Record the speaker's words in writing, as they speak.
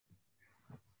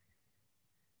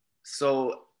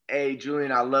So, hey,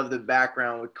 Julian, I love the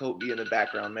background with Kobe in the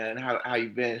background, man. How you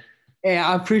been? Hey,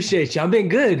 I appreciate you. I've been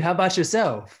good. How about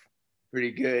yourself?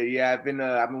 Pretty good. Yeah, I've been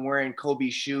wearing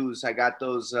Kobe shoes. I got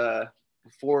those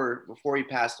before he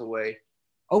passed away.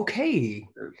 Okay.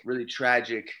 They're really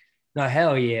tragic. No,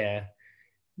 hell yeah.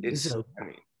 It's So, I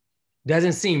mean,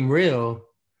 doesn't seem real.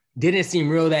 Didn't seem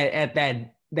real that at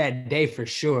that day for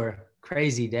sure.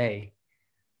 Crazy day.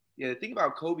 yeah, the thing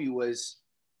about Kobe was,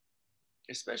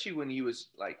 especially when he was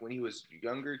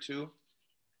younger too.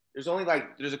 There's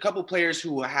a couple players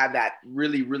who had that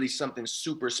really, really something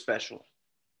super special.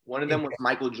 One of them was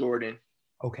Michael Jordan.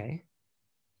 Okay.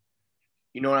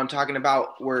 You know what I'm talking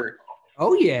about? Where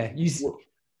Oh yeah.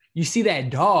 You see that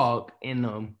dog in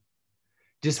them.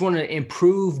 Just want to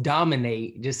improve,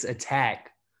 dominate, just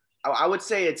attack. I would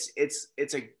say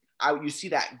you see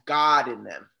that God in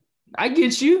them. I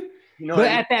get you. You know But what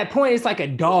I mean? at that point, it's like a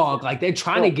dog. Like they're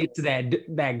trying to No. get to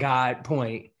that God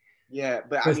point. Yeah,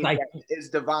 but I It's mean, like, it's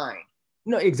divine.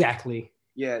 no, exactly.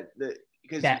 Yeah,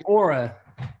 because That aura.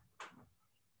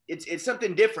 it's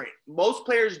something different. Most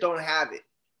players don't have it.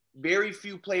 Very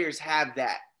few players have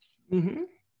that, Mm-hmm.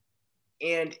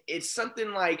 and it's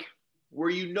something like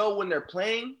where when they're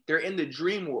playing, they're in the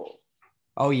dream world.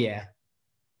 Oh yeah.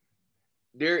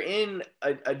 They're in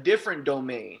a different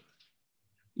domain,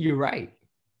 You're right.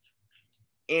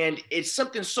 and it's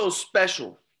something so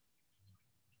special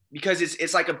because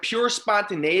it's like a pure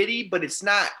spontaneity, but it's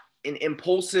not an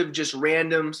impulsive, just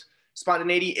random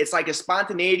spontaneity. It's like a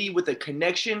spontaneity with a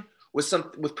connection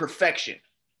with perfection.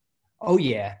 Oh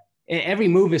yeah. And every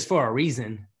move is for a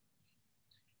reason.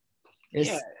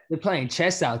 Yeah, They're playing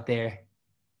chess out there.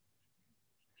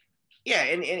 yeah,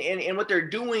 and what they're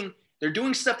doing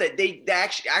stuff that they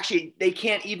actually they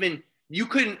can't even you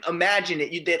couldn't imagine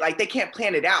it. They can't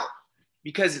plan it out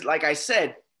because, like I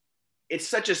said, it's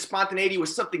such a spontaneity with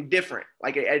something different,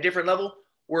 like at a different level.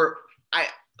 Where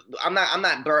I'm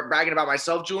not bragging about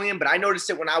myself, Julian, but I noticed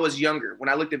it when I was younger. When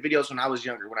I looked at videos when I was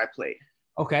younger, when I played,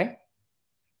 Okay.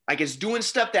 like it's doing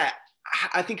stuff that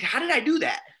I think, how did I do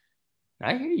that?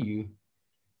 I hear you.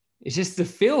 It's just the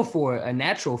feel for it, a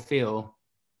natural feel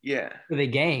Yeah, for the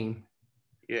game.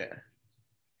 yeah.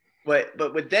 But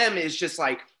with them, it's just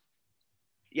like,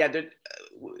 yeah,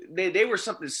 they were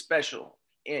something special.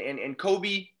 And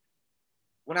Kobe,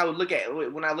 when I look at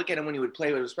him when he would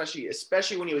play,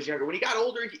 especially when he was younger, when he got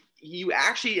older, he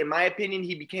actually, in my opinion,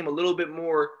 he became a little bit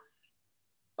more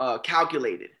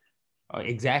calculated. Oh,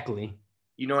 exactly.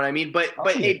 You know what I mean? But Oh,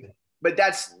 yeah. hey, but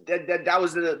that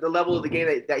was the level of the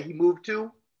game that he moved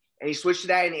to, and he switched to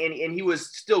that, and he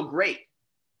was still great.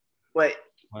 But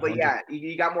 100. yeah,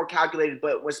 he got more calculated.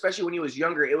 But especially when he was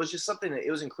younger, it was just something that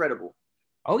it was incredible.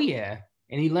 Oh yeah.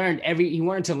 And he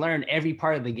wanted to learn every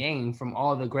part of the game from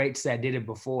all the greats that did it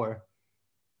before,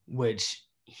 which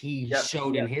he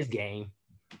showed in his game,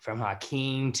 from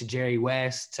Hakeem to Jerry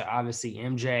West to obviously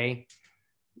MJ.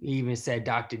 He even said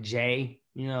Dr. J,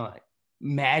 like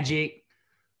Magic.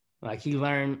 Like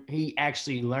he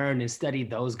actually learned and studied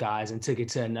those guys and took it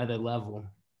to another level.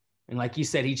 And like you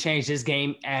said, he changed his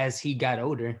game as he got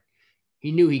older. He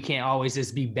knew he can't always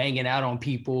just be banging out on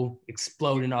people,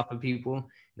 exploding off of people.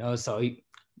 So he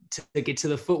took it to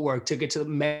the footwork, took it to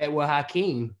met with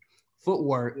Hakeem,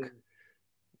 footwork. And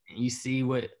you see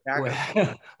what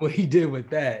he did with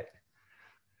that.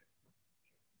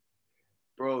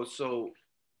 Bro, so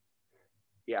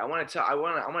yeah, I want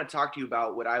to talk to you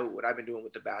about what I've been doing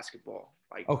with the basketball.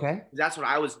 Like, okay, that's what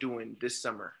I was doing this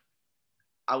summer.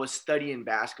 I was studying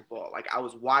basketball. Like, I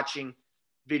was watching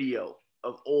video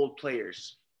of old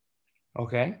players.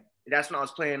 Okay. That's when I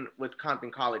was playing with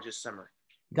Compton College this summer.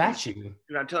 Got you.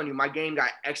 Dude, I'm telling you, my game got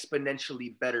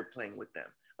exponentially better playing with them.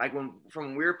 Like when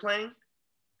we were playing,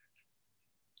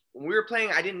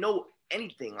 I didn't know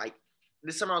anything. Like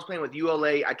this summer I was playing with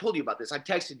ULA. I told you about this. I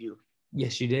texted you.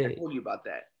 Yes, you did. I told you about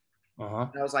that. Uh-huh.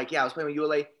 And I was like, yeah, I was playing with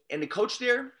ULA. And the coach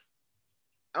there,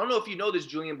 I don't know if you know this,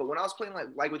 Julian, but when I was playing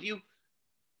like with you,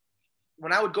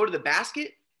 when I would go to the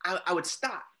basket, I would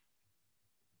stop.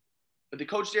 But the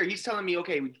coach there, he's telling me,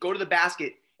 okay, we go to the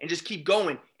basket and just keep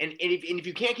going. And if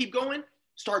you can't keep going,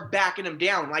 start backing them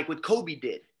down like what Kobe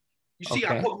did. You see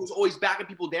how Kobe was always backing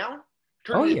people down?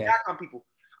 Turning his back on people.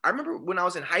 I remember when I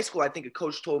was in high school, I think a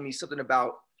coach told me something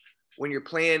about when you're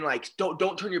playing, like,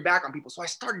 don't turn your back on people. So I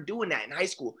started doing that in high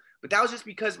school. But that was just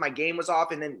because my game was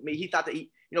off. And then he thought that,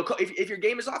 if your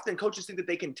game is off, then coaches think that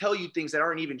they can tell you things that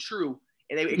aren't even true.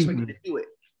 And they expect you to do it.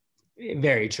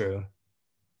 Very true.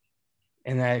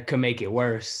 And that could make it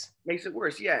worse. Makes it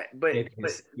worse, yeah. But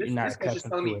this coach is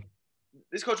telling me,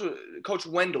 Coach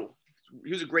Wendell,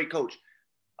 he was a great coach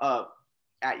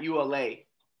at ULA.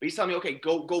 But he's telling me, okay,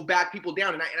 go back people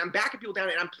down, and I'm backing people down,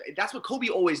 and that's what Kobe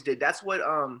always did. That's what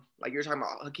like you're talking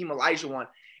about Hakeem Olajuwon.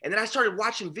 And then I started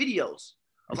watching videos.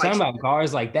 I'm talking about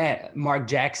guards like that, Mark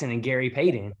Jackson and Gary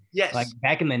Payton. Yes. Like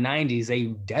back in the 90s, they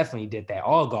definitely did that.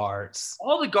 All guards.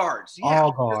 All the guards. Yeah.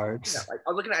 All guards. Like, I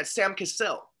was looking at Sam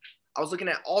Cassell. I was looking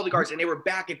at all the guards, and they were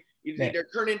back, and they're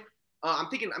turning. I'm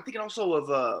thinking also of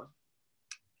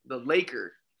the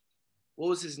Laker. What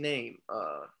was his name?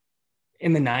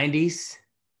 In the 90s?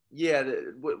 Yeah,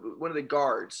 one of the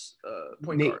guards,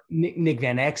 point guard. Nick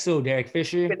Van Exel, Derek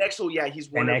Fisher. Van Exel, yeah,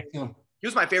 he's one of them. He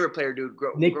was my favorite player, dude.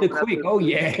 Nick the Quick. Oh,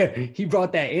 yeah. He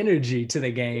brought that energy to the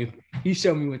game. He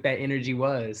showed me what that energy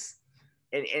was.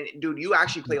 And dude, you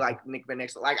actually play like Nick Van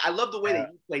Exel. Like, I love the way that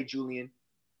you play, Julian.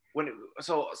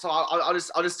 So I'll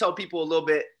just tell people a little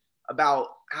bit about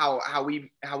how we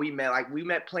met. Like, we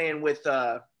met playing with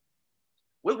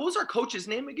what was our coach's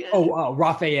name again? Oh,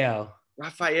 Raphael.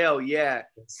 Raphael, yeah.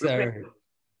 Yes, sir.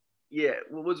 Yeah.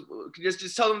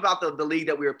 Just tell them about the league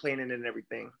that we were playing in and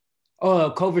everything.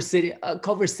 Oh, Culver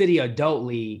City Adult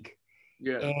League.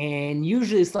 Yeah. And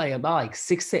usually it's about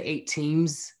 6 to 8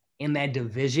 teams in that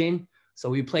division. So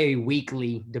we play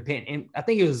weekly, and I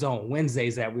think it was on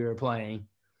Wednesdays that we were playing.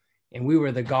 And we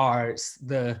were the guards,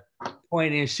 the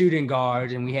point and shooting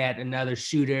guards, and we had another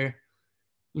shooter,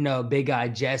 big guy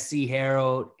Jesse,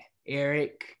 Harold,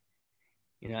 Eric,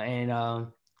 and I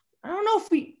don't know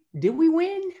if we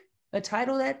win a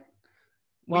title that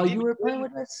while you were playing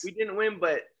with us? We didn't win,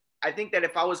 but I think that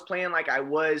if I was playing like I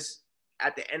was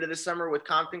at the end of the summer with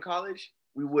Compton College,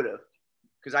 we would have,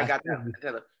 because I got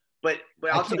that. But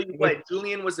I'll tell you what,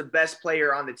 Julian was the best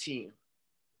player on the team,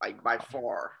 like by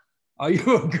far. Oh,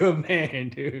 you're a good man,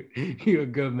 dude. You're a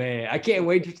good man. I can't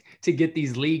wait to get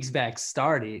these leagues back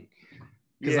started.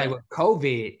 Because like with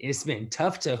COVID, it's been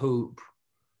tough to hoop.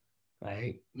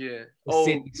 Like, yeah.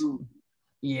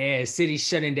 Cities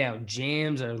shutting down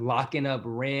gyms or locking up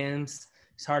rims.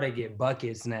 It's hard to get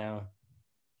buckets now.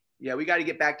 Yeah, we got to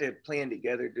get back to playing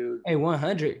together, dude. Hey,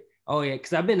 100. Oh, yeah,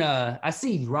 because I've been I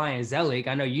see Ryan Zellick.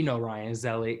 I know you know Ryan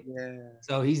Zellick. Yeah.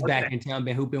 So he's back in town.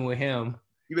 Been hooping with him.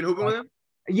 You been hooping with him?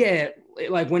 Yeah,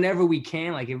 like whenever we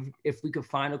can, like if we could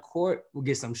find a court, we'll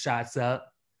get some shots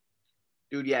up.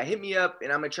 Dude, yeah, hit me up,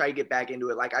 and I'm gonna try to get back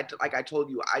into it. Like I told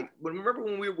you, remember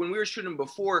when we were shooting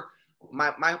before.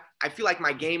 I feel like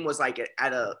my game was like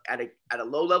at a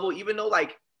low level, even though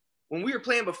like when we were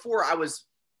playing before, I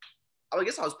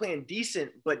guess I was playing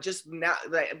decent, but just now,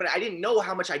 but I didn't know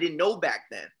how much I didn't know back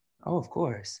then. Oh, of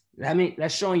course. I mean,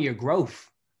 that's showing your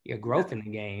growth in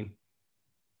the game,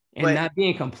 and not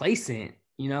being complacent.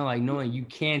 Like knowing you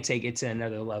can take it to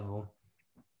another level.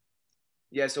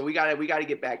 Yeah, so we gotta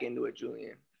get back into it,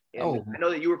 Julian. And I know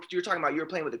that you were talking about you were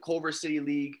playing with the Culver City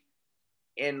League,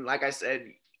 and like I said,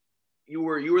 you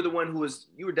were the one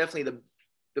you were definitely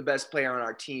the best player on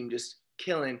our team, just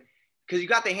killing, because you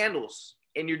got the handles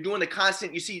and you're doing the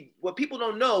constant. You see, what people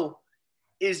don't know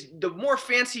is the more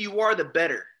fancy you are, the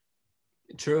better.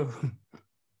 True.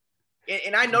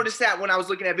 And I noticed that when I was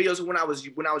looking at videos when I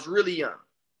was really young.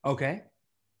 Okay.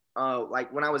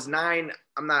 Like when I was 9,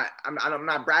 I'm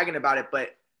not bragging about it,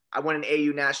 but I won an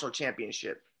AU national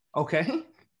championship. Okay.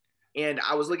 And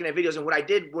I was looking at videos, and what I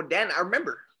did, then I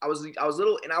remember I was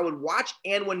little, and I would watch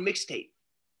and one mixtape.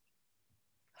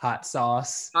 Hot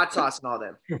sauce and all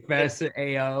them. Professor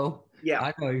AO. Yeah,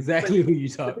 I know exactly who you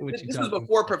talk. This was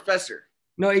before Professor.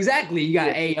 No, exactly. You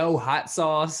got AO, hot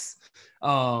sauce.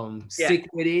 Stick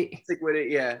with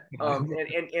it. Yeah.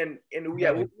 And who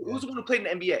was the one who played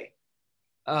in the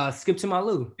NBA? Skip to my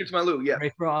Lou. Yeah.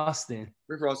 Ray for Austin.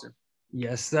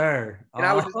 Yes, sir.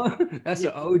 And that's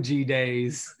the OG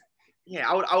days. Yeah,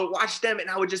 I would watch them, and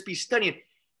I would just be studying.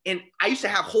 And I used to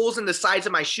have holes in the sides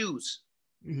of my shoes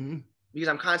because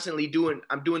I'm constantly doing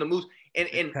the moves. And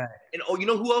you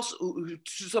know who else?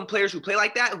 Some players who play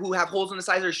like that, who have holes in the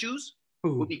sides of their shoes,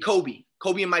 would be Kobe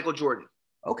and Michael Jordan.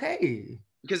 Okay.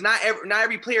 Because not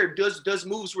every player does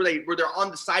moves where they're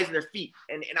on the sides of their feet.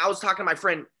 And I was talking to my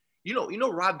friend. You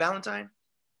know Rob Valentine?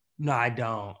 No, I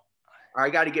don't. I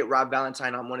got to get Rob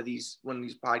Valentine on one of these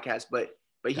podcasts. But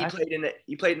he played in the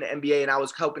NBA, and I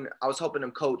was helping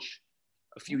him coach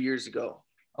a few years ago.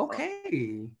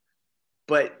 Okay.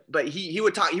 But he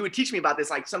would teach me about this.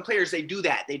 Like some players, they do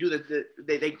that. They do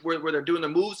where they're doing the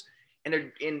moves and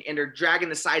they're dragging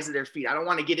the sides of their feet. I don't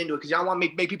want to get into it because I don't want to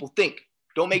make people think.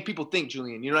 Don't make people think,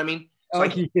 Julian. You know what I mean? So I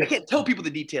can't tell people the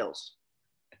details.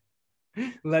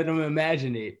 Let them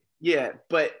imagine it. Yeah,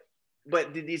 but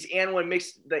these and1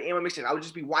 mixes, I would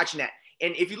just be watching that.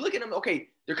 And if you look at them, okay,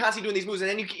 they're constantly doing these moves, and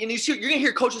then you're gonna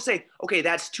hear coaches say, okay,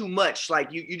 that's too much.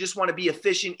 Like you just want to be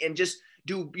efficient and just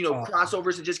do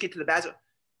crossovers and just get to the basket.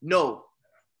 No.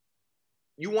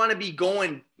 You want to be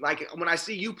going, like when I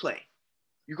see you play,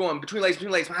 you're going between legs,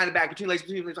 behind the back, between legs,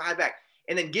 behind the back,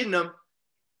 and then getting them.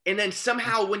 And then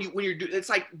somehow when you're doing, it's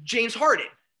like James Harden.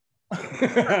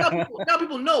 now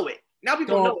people know it. Now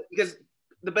people know it because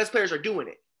the best players are doing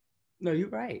it. No, you're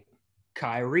right.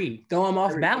 Kyrie, throw him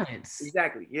off balance.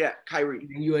 Exactly. Yeah, Kyrie.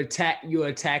 And you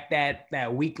attack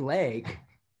that weak leg.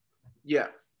 Yeah.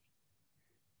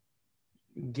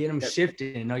 Get him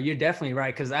shifting. No, you're definitely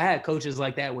right. Because I had coaches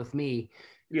like that with me.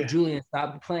 Yeah. Julian,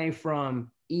 stop playing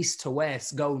from east to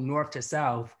west, go north to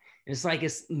south. And it's like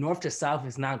it's north to south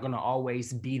is not going to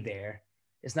always be there.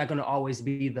 It's not going to always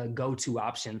be the go-to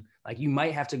option. Like you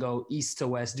might have to go east to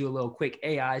west, do a little quick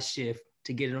AI shift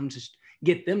to get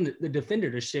the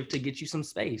defender to shift to get you some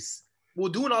space.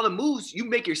 Well, doing all the moves, you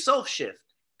make yourself shift.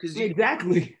 Because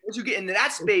exactly. Once you get into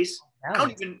that space,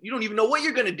 you don't even know what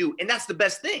you're going to do. And that's the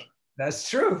best thing. That's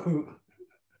true.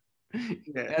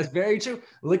 Yeah. That's very true.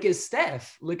 Look at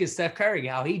Steph. Look at Steph Curry,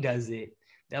 how he does it.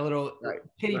 That little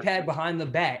pity pad behind the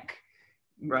back.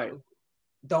 Right.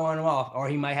 Throwing him off. Or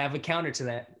he might have a counter to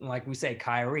that. Like we said,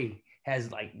 Kyrie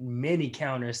has like many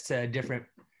counters to different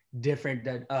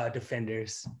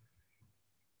defenders.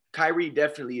 Kyrie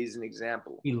definitely is an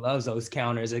example. He loves those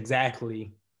counters.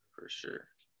 Exactly. For sure.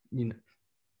 You know.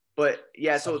 But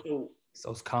yeah, so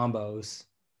those combos.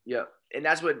 Yeah. And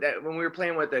that's when we were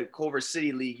playing with the Culver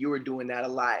City League, you were doing that a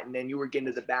lot. And then you were getting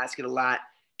to the basket a lot,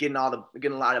 getting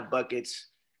a lot of buckets.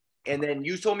 And then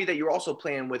you told me that you were also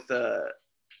playing with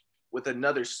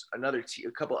another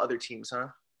a couple other teams, huh?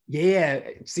 Yeah.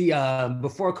 See,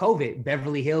 before COVID,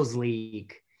 Beverly Hills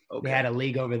League. Okay. They had a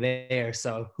league over there.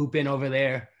 So hooping over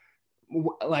there,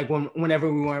 like whenever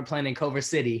we weren't playing in Culver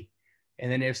City. And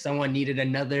then if someone needed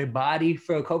another body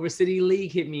for a Culver City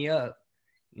League, hit me up.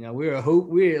 You know, we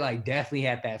were like definitely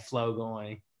had that flow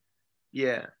going.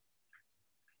 Yeah.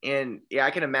 And yeah,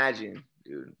 I can imagine,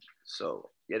 dude.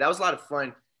 So yeah, that was a lot of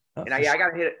fun. And I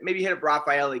got to hit up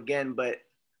Raphael again. But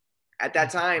at that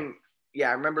time, yeah,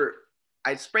 I remember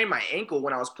I sprained my ankle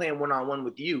when I was playing one-on-one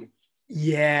with you.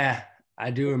 Yeah,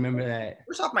 I do remember that.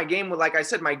 First off, my game was, like I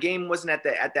said, my game wasn't at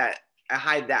that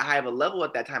high of a level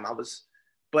at that time.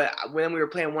 But when we were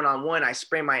playing one-on-one, I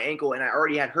sprained my ankle and I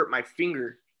already had hurt my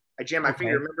finger. I jammed my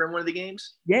finger, remember, in one of the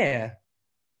games? Yeah.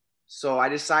 So I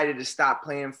decided to stop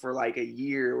playing for like a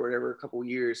year or whatever, a couple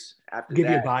years after that.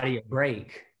 Give your body a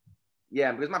break.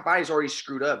 Yeah, because my body's already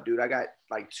screwed up, dude. I got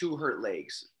like 2 hurt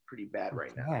legs pretty bad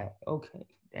right now. Okay,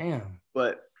 damn.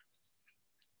 But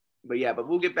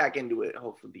we'll get back into it,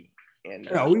 hopefully. And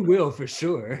we will for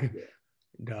sure.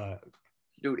 Yeah.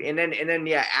 Dude, and then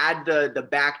yeah, add the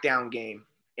back down game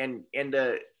and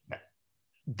the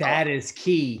that is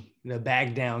key. The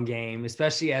back down game,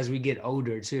 especially as we get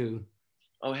older too.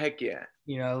 Oh, heck yeah.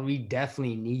 You know, we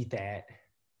definitely need that.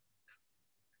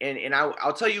 And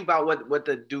I'll tell you about what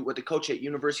the coach at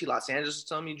University of Los Angeles is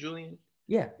telling me, Julian.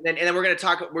 Yeah. And then we're gonna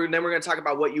talk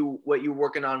about what you're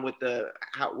working on with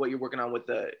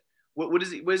what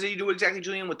is it you do exactly,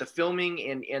 Julian, with the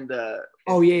filming and the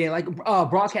like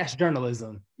broadcast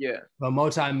journalism. Yeah. A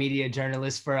multimedia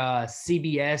journalist for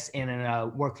CBS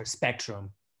and work for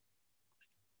Spectrum.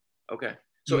 Okay.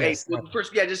 So yes.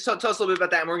 First, yeah, just tell us a little bit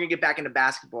about that, and we're gonna get back into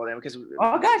basketball then because.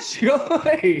 Oh, got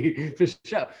you. For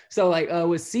sure. So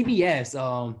with CBS,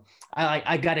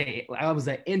 I was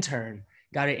an intern,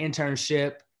 got an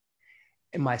internship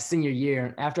in my senior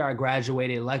year. After I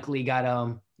graduated, luckily got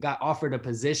offered a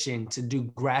position to do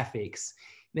graphics.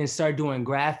 Then start doing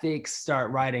graphics,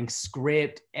 start writing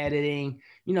script, editing.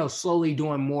 You know, slowly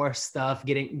doing more stuff,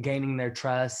 gaining their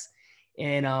trust.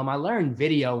 And I learned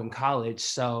video in college.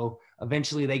 So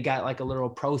eventually they got like a little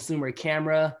prosumer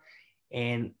camera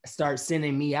and start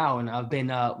sending me out. And I've been,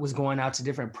 was going out to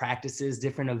different practices,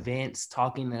 different events,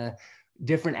 talking to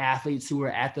different athletes who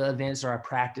were at the events or at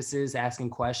practices, asking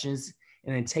questions,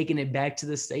 and then taking it back to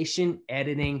the station,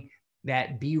 editing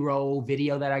that B-roll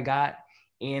video that I got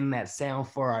and that sound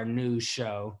for our news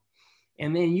show.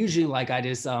 And then usually like I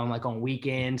just, like on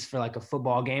weekends for like a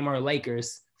football game or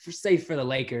Lakers, for the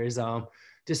Lakers,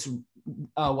 just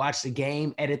watch the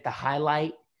game, edit the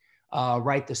highlight,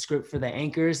 write the script for the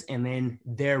anchors, and then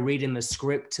they're reading the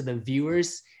script to the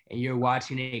viewers and you're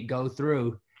watching it go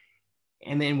through.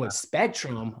 And then with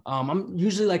Spectrum, I'm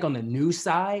usually like on the news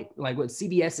side. Like with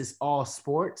CBS is all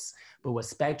sports, but with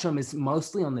Spectrum is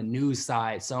mostly on the news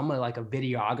side. So I'm like a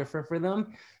videographer for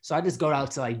them. So I just go out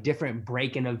to like different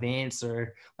breaking events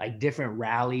or like different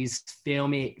rallies,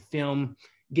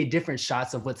 get different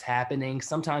shots of what's happening,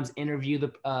 sometimes interview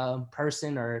the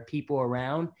person or people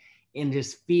around and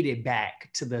just feed it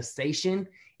back to the station.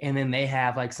 and then they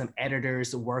have like some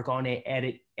editors to work on it,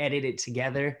 edit it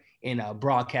together, and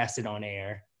broadcast it on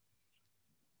air.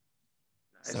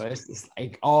 So it's just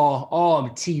like all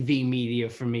TV media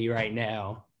for me right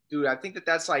now. Dude, I think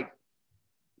that's like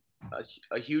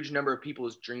a huge number of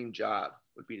people's dream job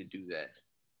would be to do that.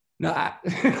 No,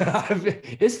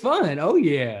 it's fun. Oh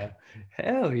yeah,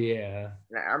 hell yeah.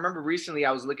 I remember recently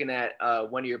I was looking at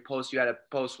one of your posts. You had a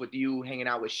post with you hanging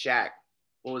out with Shaq.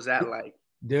 What was that like?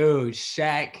 Dude,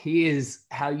 Shaq, he is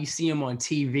how you see him on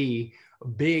TV. A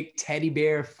big teddy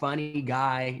bear, funny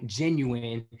guy,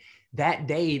 genuine. That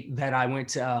day that I went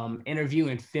to interview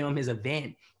and film his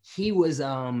event, he was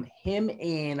him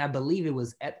and I believe it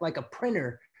was at like a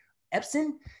printer,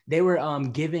 Epson. They were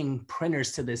giving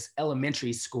printers to this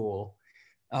elementary school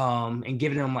and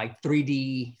giving them like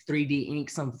 3D ink,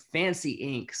 some fancy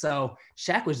ink. So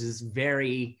Shaq was just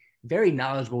very, very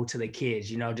knowledgeable to the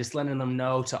kids, you know, just letting them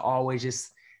know to always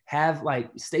just have like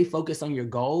stay focused on your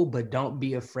goal, but don't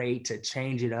be afraid to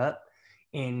change it up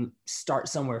and start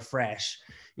somewhere fresh.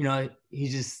 You know,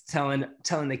 he's just telling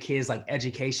the kids like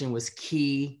education was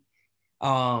key.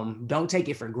 Don't take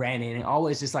it for granted, and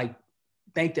always just like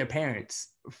thank their parents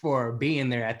for being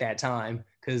there at that time.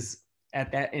 Cause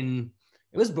and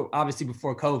it was obviously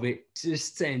before COVID,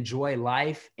 just to enjoy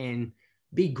life and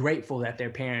be grateful that their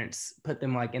parents put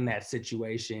them like in that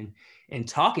situation. And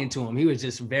talking to him, he was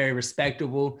just very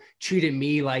respectable, treated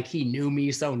me like he knew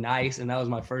me, so nice. And that was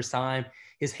my first time.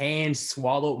 His hand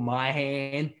swallowed my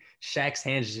hand. Shaq's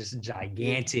hand is just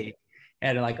gigantic.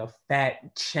 Had like a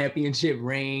fat championship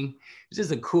ring. He's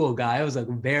just a cool guy. It was a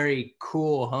very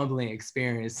cool, humbling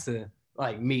experience to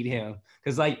like meet him.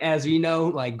 Cause like, as we know,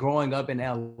 like growing up in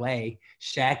LA,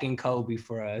 Shaq and Kobe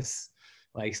for us,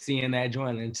 like seeing that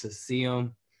joint and to see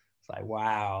him, it's like,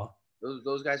 wow.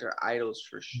 Those guys are idols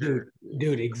for sure.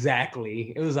 Dude,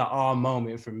 exactly. It was an awe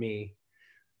moment for me.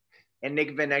 And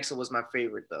Nick Van Exel was my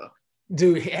favorite though.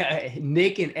 Dude, yeah,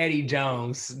 Nick and Eddie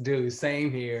Jones, dude,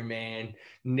 same here, man.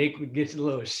 Nick would get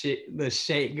the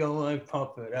shake going,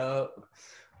 pump it up.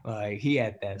 Like he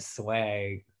had that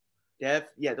swag. Yeah,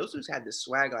 those dudes had the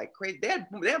swag like crazy. They had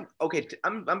okay.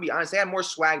 I'm be honest. They had more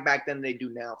swag back then than they do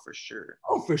now, for sure.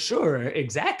 Oh, for sure,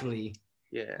 exactly.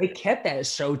 Yeah, they kept that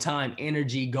Showtime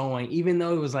energy going, even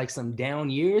though it was like some down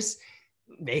years.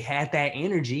 They had that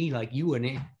energy, like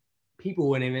people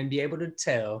wouldn't even be able to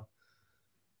tell.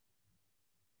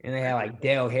 And they had like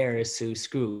Dale Harris, who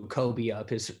screwed Kobe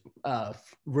up his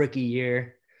rookie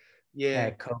year. Yeah,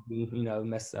 had Kobe,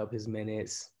 messed up his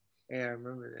minutes. Yeah, I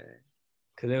remember that.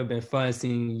 Because it would have been fun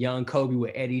seeing young Kobe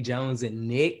with Eddie Jones and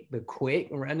Nick, the quick,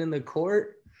 running the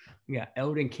court. You got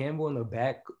Eldon Campbell in the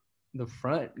back, the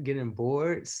front, getting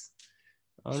boards.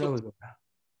 I don't know.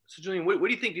 So, Julian, what do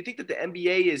you think? Do you think that the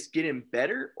NBA is getting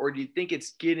better, or do you think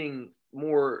it's getting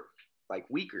more, like,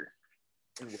 weaker?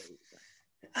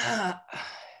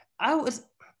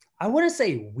 I wouldn't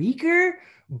say weaker,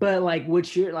 but, like,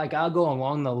 I'll go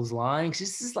along those lines.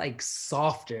 It's just, like,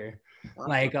 softer.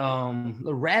 Like the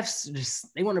refs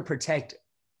they want to protect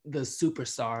the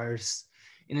superstars,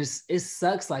 and it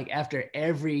sucks. Like after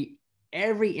every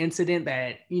incident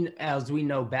that as we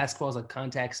know, basketball is a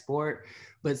contact sport.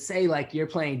 But say like you're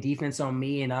playing defense on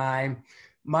me and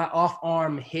my off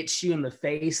arm hits you in the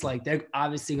face, like they're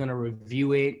obviously gonna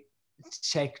review it,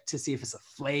 check to see if it's a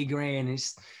flagrant.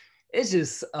 It's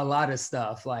just a lot of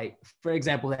stuff. Like, for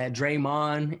example, that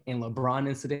Draymond and LeBron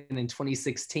incident in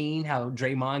 2016, how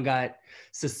Draymond got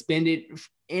suspended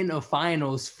in the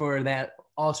finals for that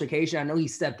altercation. I know he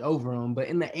stepped over him, but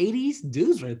in the 80s,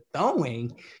 dudes were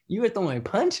throwing. You were throwing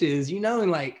punches,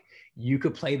 and like you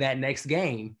could play that next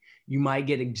game. You might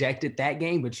get ejected that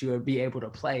game, but you would be able to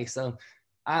play. So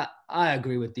I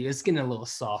agree with you. It's getting a little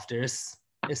softer.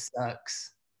 It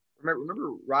sucks.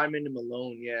 Remember Rodman and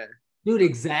Malone, yeah. Dude,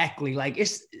 exactly. Like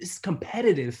it's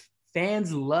competitive.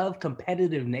 Fans love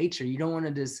competitive nature. You don't want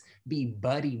to just be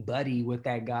buddy with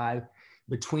that guy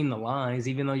between the lines,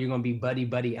 even though you're going to be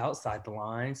buddy outside the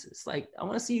lines. It's like, I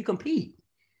want to see you compete.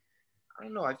 I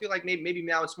don't know. I feel like maybe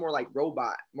now it's more like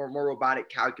more robotic,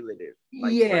 calculative.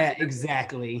 Like, yeah,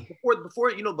 exactly.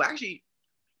 Before, but actually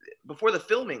before the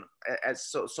filming as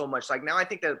so much, like now I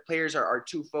think that players are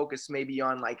too focused maybe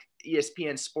on like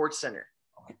ESPN Sports Center.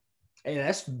 Hey,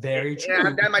 that's very true.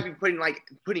 Yeah, that might be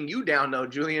putting you down though,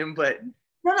 Julian, but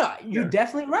no, you're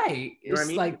definitely right.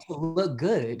 It's like to look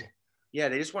good. Yeah,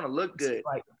 they just want to look good.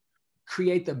 Like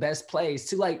create the best plays.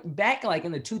 To like back like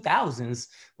in the 2000s,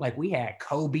 like we had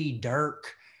Kobe,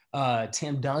 Dirk,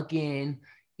 Tim Duncan,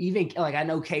 even like I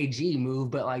know KG moved,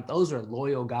 but like those are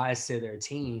loyal guys to their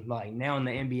team. Like now in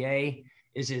the NBA,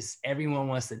 It's just everyone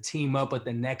wants to team up with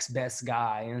the next best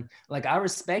guy. And like, I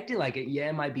respect it. Like,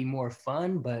 it might be more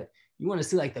fun, but you want to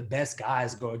see like the best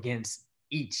guys go against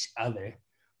each other.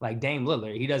 Like Dame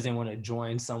Lillard, he doesn't want to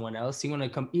join someone else. He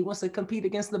wants to compete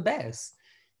against the best.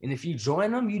 And if you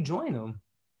join them, you join them.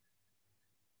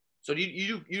 So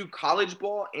you do college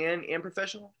ball and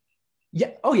professional?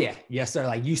 Yeah. Oh yeah. Yes, sir.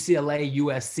 Like UCLA,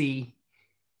 USC.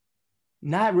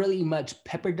 Not really much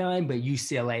Pepperdine, but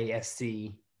UCLA,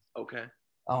 SC. Okay.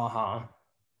 Uh-huh.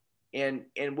 And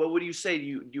what would you say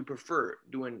you prefer,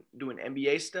 doing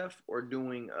NBA stuff or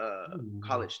doing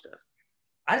college stuff?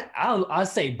 I'll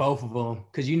say both of them,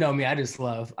 because you know me, I just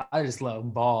love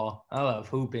ball. I love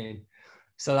hooping.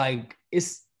 So like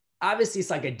it's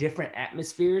like a different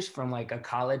atmospheres from like a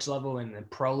college level and the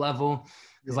pro level.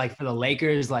 Because like for the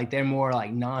Lakers, like they're more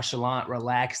like nonchalant,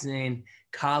 relaxing.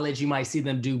 College, you might see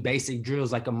them do basic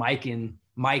drills like a mic and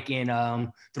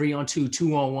 3-on-2,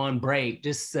 2-on-1 break,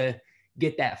 just to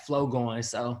get that flow going.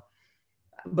 So,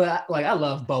 but like I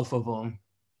love both of them.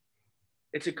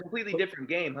 It's a completely different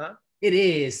game, huh? It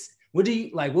is. What do you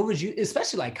like? What would you,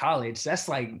 especially like college? That's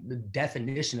like the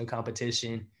definition of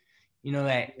competition. You know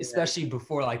that, especially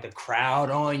before like the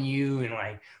crowd on you and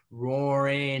like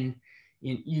roaring.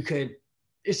 You could.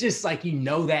 It's just like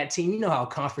that team. You know how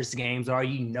conference games are.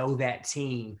 You know that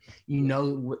team. You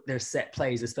know what their set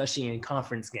plays, especially in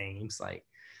conference games. Like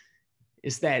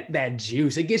it's that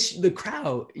juice. It gets the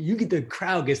crowd. The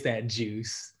crowd gets that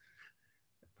juice.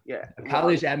 Yeah,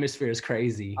 college atmosphere is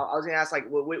crazy. I was gonna ask, like,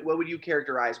 what would you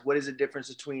characterize? What is the difference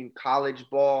between college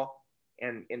ball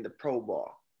and the pro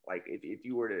ball? Like, if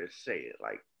you were to say it,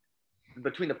 like,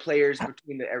 between the players,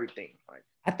 between the everything. Like,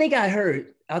 I think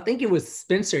it was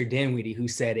Spencer Dinwiddie who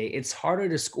said it. It's harder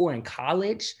to score in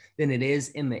college than it is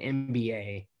in the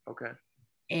NBA. Okay.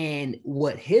 And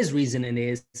what his reasoning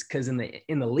is, because in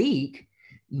the league,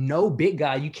 no big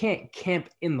guy, you can't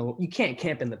camp in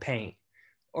the paint,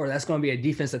 or that's going to be a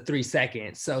defense of 3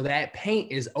 seconds. So that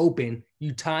paint is open.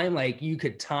 You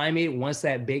could time it once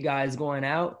that big guy is going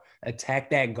out, attack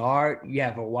that guard. You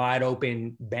have a wide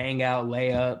open bang out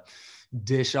layup,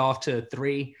 dish off to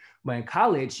 3. But in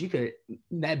college,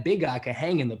 that big guy can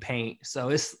hang in the paint.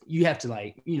 So you have to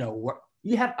work.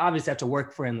 You obviously have to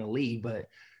work for in the league, but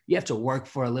you have to work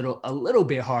for a little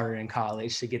bit harder in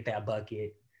college to get that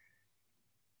bucket.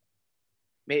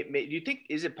 Do you think,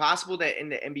 is it possible that in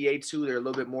the NBA too, they're a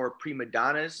little bit more prima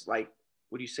donnas? Like,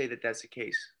 would you say that that's the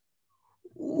case?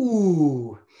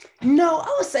 Ooh, no,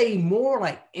 I would say more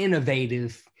like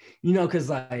innovative, because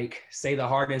like say the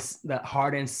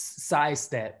Harden side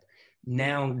step.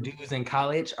 Now dudes in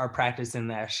college are practicing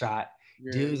that shot.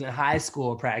 Yeah. Dudes in high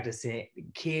school are practicing.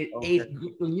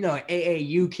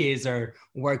 AAU kids are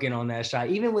working on that shot.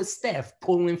 Even with Steph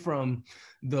pulling from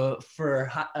middle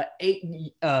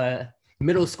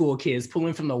school kids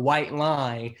pulling from the white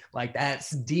line, like that's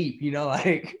deep.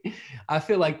 Like I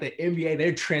feel like the NBA,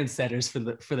 they're trendsetters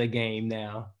for the game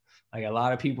now. Like a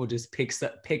lot of people just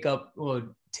pick up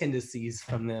little tendencies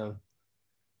from them.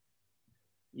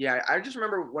 Yeah, I just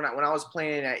remember when I was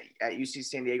playing at UC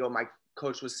San Diego, my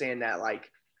coach was saying that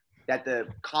that the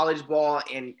college ball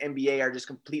and NBA are just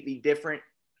completely different.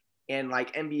 And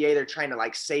like NBA, they're trying to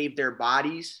like save their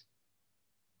bodies.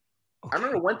 Okay. I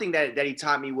remember one thing that he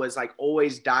taught me was like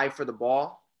always dive for the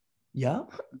ball. Yeah.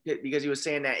 Because he was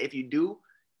saying that if you do,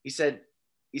 he said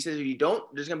if you don't,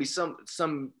 there's gonna be some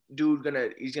dude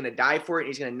he's gonna dive for it and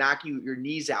he's gonna knock your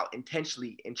knees out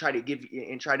intentionally and try to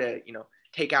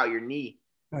take out your knee.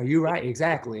 Oh, you're right.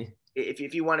 Exactly.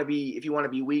 If you want to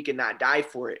be weak and not die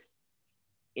for it,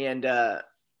 and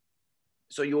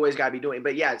so you always gotta be doing it.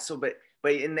 But yeah,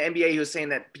 but in the NBA, he was saying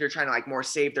that they're trying to like more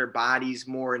save their bodies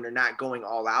more, and they're not going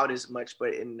all out as much.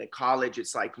 But in the college,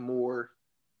 it's like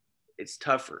it's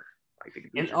tougher.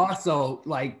 And also,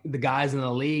 like the guys in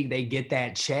the league, they get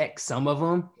that check. Some of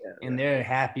them, and they're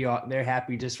happy. They're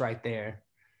happy just right there.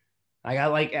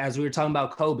 Like as we were talking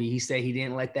about Kobe, he said he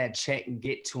didn't let that check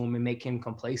get to him and make him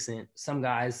complacent. Some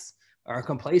guys are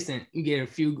complacent. You get a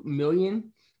few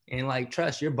million and like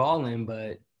trust you're balling,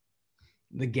 but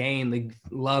the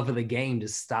love of the game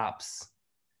just stops.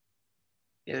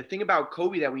 Yeah, the thing about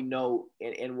Kobe that we know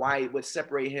and why what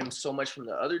separate him so much from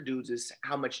the other dudes is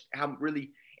how really,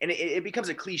 and it becomes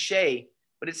a cliche,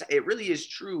 but it really is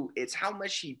true. It's how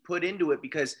much he put into it,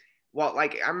 because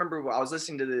like I remember I was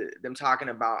listening to them talking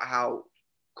about how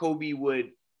Kobe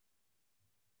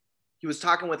he was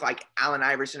talking with like Allen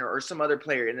Iverson or some other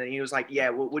player, and then he was like, "Yeah,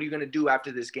 what are you gonna do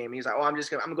after this game?" And he's like, "Oh, I'm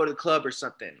gonna go to the club or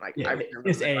something." Like, yeah,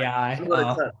 it's AI.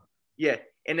 Like, yeah,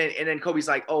 and then Kobe's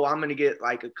like, "Oh, I'm gonna get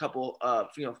like a couple of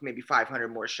maybe 500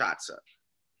 more shots up."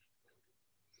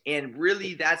 And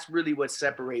really, that's really what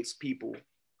separates people.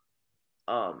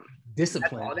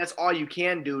 Discipline. That's all you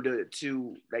can do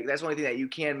to like, that's the only thing that you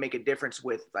can make a difference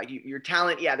with. Like your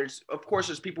talent. Yeah, there's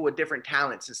people with different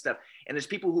talents and stuff. And there's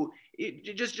people who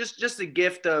just the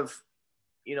gift of,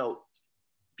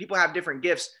 people have different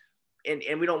gifts, and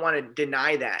we don't want to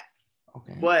deny that.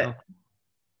 Okay.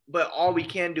 But all we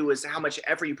can do is how much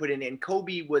effort you put in. And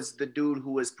Kobe was the dude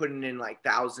who was putting in like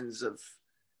thousands of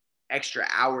extra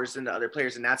hours than the other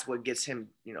players, and that's what gets him,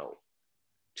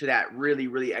 to that really,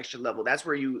 really extra level. That's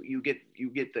where you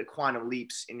get the quantum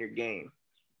leaps in your game.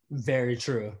 Very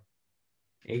true.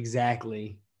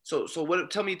 Exactly. So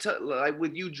what? Tell me, like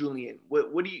with you, Julian.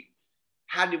 What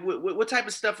type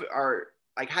of stuff are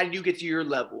like? How did you get to your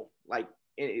level? Like,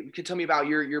 you can tell me about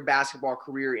your basketball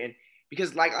career, and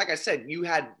because like I said, you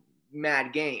had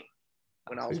mad game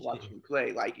when I was watching you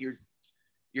play. Like your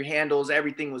handles,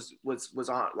 everything was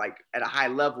on like at a high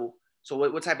level. So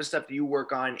what type of stuff do you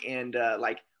work on? And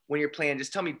like when you're playing,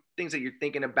 just tell me things that you're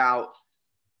thinking about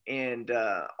and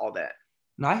all that.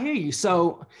 No, I hear you.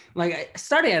 So like I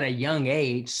started at a young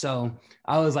age. So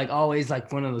I was like always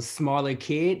like one of the smaller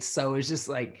kids. So it's just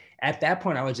like at that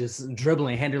point I was just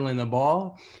dribbling, handling the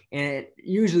ball. And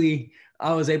usually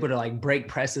I was able to like break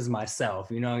presses myself.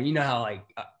 You know how like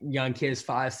young kids,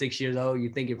 5, 6 years old, you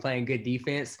think you're playing good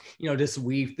defense, just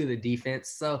weave through the defense.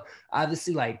 So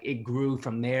obviously like it grew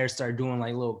from there, started doing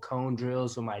like little cone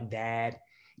drills with my dad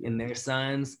and their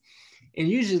sons. And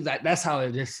usually that's how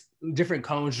it just different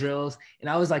cone drills. And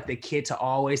I was like the kid to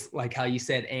always, like how you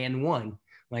said, and one.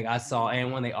 Like I saw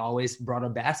and one, they always brought a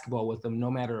basketball with them no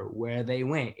matter where they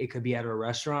went. It could be at a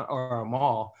restaurant or a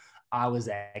mall. I was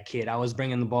that kid. I was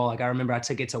bringing the ball. Like I remember I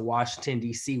took it to Washington,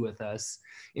 D.C. with us.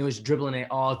 It was dribbling it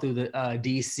all through the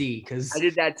D.C. because I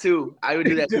did that too. I would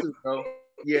do that too, bro.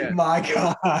 Yeah. My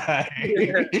God.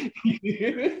 Yeah.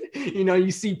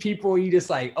 You see people, you just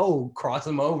like, cross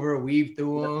them over, weave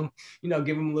through them,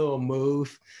 give them a little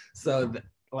move. So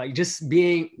like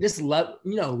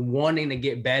wanting to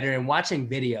get better and watching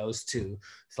videos too.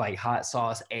 It's like Hot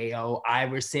Sauce, AO,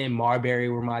 Iverson, Marbury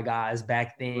were my guys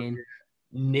back then.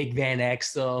 Nick Van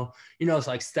Exel, it's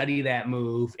like study that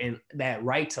move and that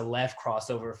right to left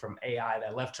crossover from AI,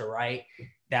 that left to right.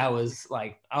 That was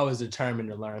like, I was determined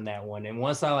to learn that one. And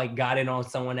once I like got it on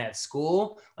someone at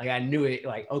school, like I knew it,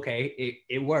 like, okay,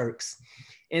 it works.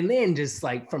 And then just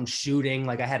like from shooting,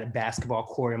 like I had a basketball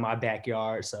court in my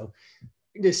backyard. So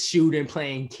just shooting,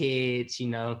 playing kids,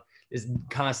 just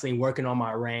constantly working on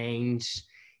my range.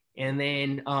 And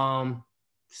then, I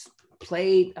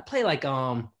played like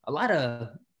a lot of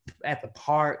at the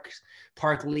park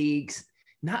leagues.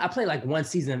 I played like one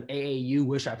season of AAU,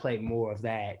 wish I played more of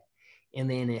that. And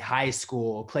then in high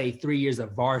school, played 3 years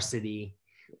of varsity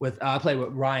I played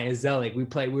with Ryan Zellick. We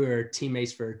were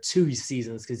teammates for 2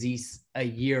 seasons because he's a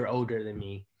year older than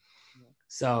me.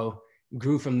 So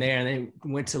grew from there and then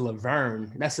went to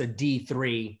Laverne. That's a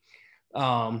D3.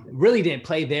 Really didn't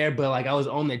play there, but like I was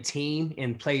on the team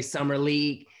and played summer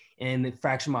league. And it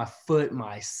fractured my foot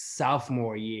my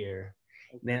sophomore year.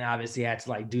 Then obviously I had to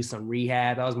like do some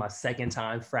rehab. That was my second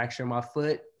time fracturing my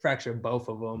foot, fractured both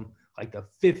of them, like the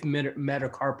 5th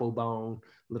metacarpal bone,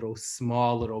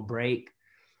 small little break.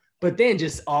 But then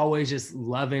just always just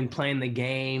loving playing the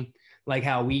game, like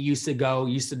how we used to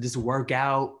just work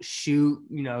out, shoot,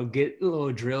 get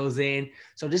little drills in.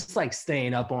 So just like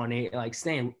staying up on it,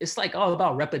 it's like all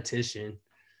about repetition,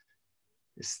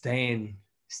 staying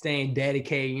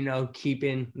dedicated,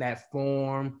 keeping that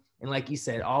form. And like you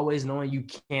said, always knowing you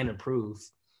can improve.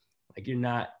 Like you're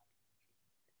not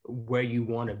where you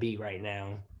want to be right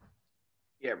now.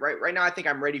 Yeah, right now I think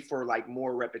I'm ready for like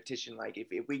more repetition. Like if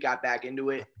we got back into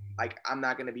it, like I'm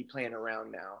not gonna be playing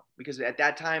around now. Because at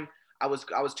that time I was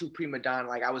too prima donna.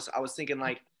 Like I was thinking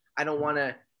like I don't want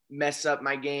to mess up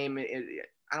my game.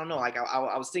 I don't know, like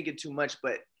I was thinking too much,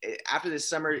 but after this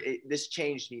summer, this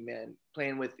changed me, man.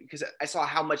 Playing with, because I saw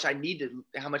how much I need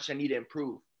to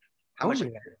improve,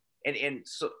 and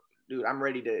so, dude, I'm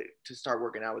ready to start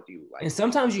working out with you. Like, and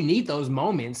sometimes you need those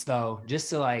moments though, just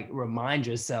to like remind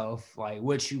yourself like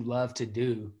what you love to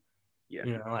do.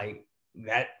 Yeah, like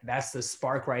that's the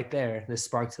spark right there, the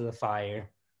spark to the fire.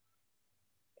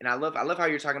 And I love how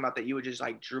you're talking about that. You would just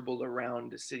like dribble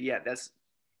around the city. Yeah,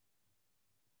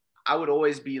 I would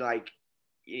always be like,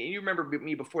 you remember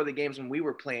me before the games when we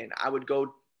were playing, I would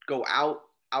go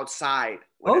outside.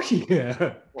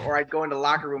 Yeah. Or I'd go into the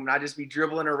locker room and I'd just be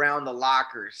dribbling around the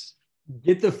lockers.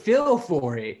 Get the feel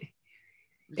for it.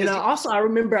 And I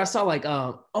remember I saw like,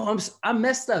 I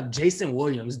messed up Jason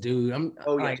Williams, dude.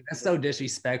 That's so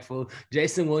disrespectful.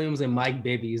 Jason Williams and Mike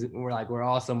Bibby were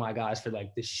also my guys for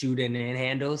like the shooting and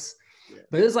handles.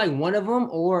 But it's like one of them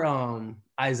or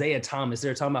Isaiah Thomas.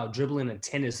 They're talking about dribbling a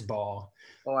tennis ball.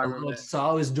 Oh, I remember that. So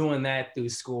I was doing that through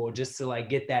school just to like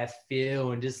get that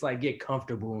feel and just like get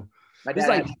comfortable. It's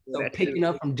like so picking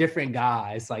up from different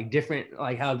guys, like different,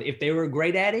 like how if they were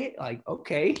great at it, like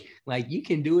okay, like you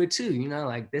can do it too. You know,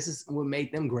 like this is what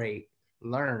made them great.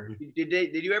 Learn.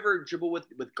 Did you ever dribble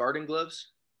with garden gloves?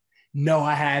 No,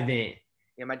 I haven't.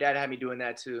 Yeah, my dad had me doing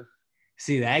that too.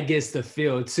 See, that gets the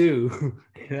feel too.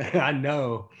 I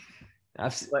know.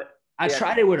 I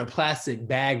tried it with a plastic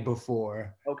bag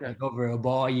before. Okay. Like over a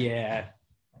ball, yeah.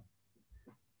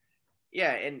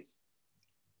 Yeah, and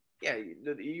yeah,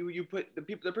 you put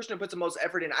the person who puts the most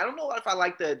effort in. I don't know if I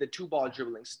like the 2-ball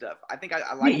dribbling stuff. I think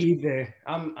I like. Me either.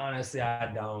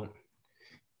 I don't.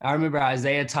 I remember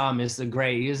Isaiah Thomas, the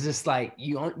great. He was just like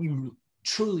you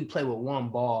truly play with one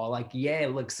ball. Like yeah,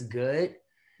 it looks good.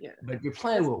 Yeah, but you're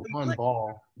playing with one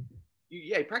ball.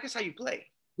 You practice how you play.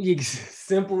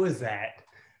 Simple as that.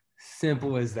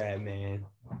 Simple as that, man.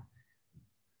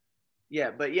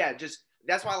 Yeah, but yeah, just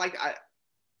that's why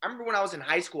I remember when I was in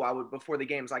high school, I would, before the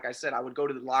games, like I said, I would go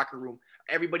to the locker room.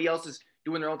 Everybody else is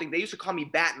doing their own thing. They used to call me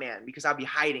Batman because I'd be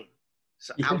hiding.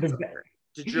 So out there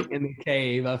to dribble. In the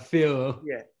cave, I feel.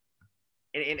 Yeah.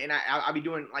 And I'll be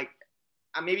doing like,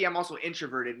 maybe I'm also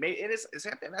introverted. Maybe I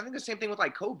think the same thing with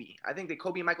like Kobe. I think that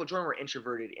Kobe and Michael Jordan were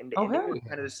introverted and they were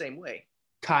kind of the same way.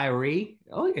 Kyrie.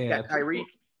 Oh yeah. Yeah, Kyrie.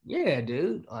 Yeah,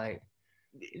 dude. Like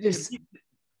it's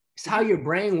how your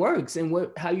brain works and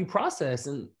how you process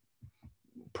it.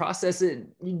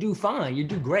 You do fine. You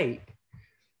do great.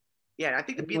 Yeah, and I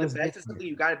think to be the best is something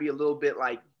you got to be a little bit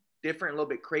like different, a little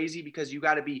bit crazy because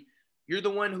you're the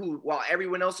one who, while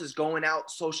everyone else is going out,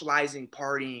 socializing,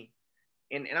 partying,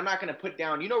 and I'm not going to put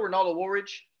down, Renaldo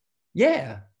Woolridge?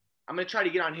 Yeah. I'm going to try to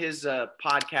get on his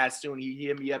podcast soon. He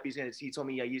hit me up. He told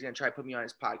me he's going to try to put me on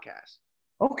his podcast.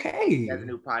 Okay. He has a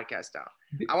new podcast out.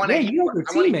 I want to hear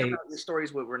the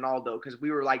stories with Renaldo because we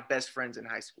were like best friends in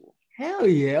high school. Hell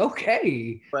yeah.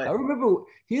 Okay. But I remember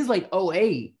he was like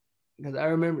 08 because I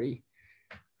remember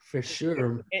for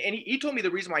sure. And he told me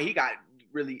the reason why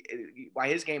why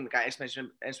his game got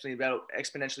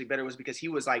exponentially better was because he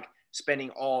was like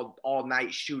spending all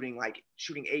night shooting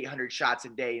 800 shots a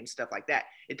day and stuff like that.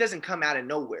 It doesn't come out of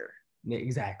nowhere.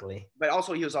 Exactly. But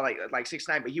also he was all like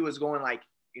 6'9", but he was going like,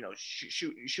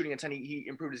 shooting a ton. He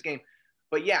improved his game.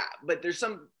 But yeah, but there's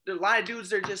a lot of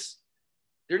dudes,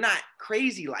 they're not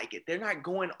crazy like it. They're not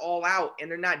going all out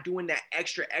and they're not doing that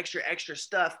extra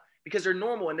stuff because they're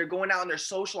normal and they're going out and they're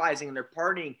socializing and they're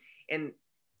partying and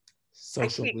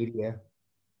social media.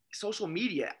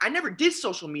 I never did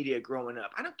social media growing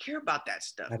up. I don't care about that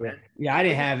stuff, man. Yeah, I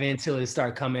didn't have it until it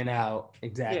started coming out.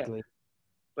 Exactly. Yeah.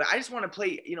 But I just want to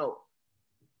play,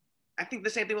 I think the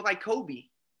same thing with like Kobe.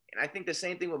 And I think the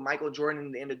same thing with Michael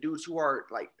Jordan and the dudes who are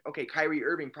like, okay, Kyrie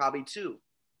Irving probably too.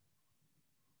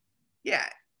 Yeah.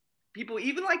 People,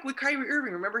 even like with Kyrie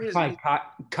Irving, remember his Kawhi.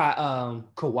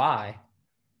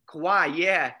 Kawhi,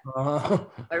 yeah.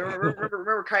 I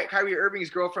remember Kyrie Irving's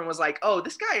girlfriend was like, oh,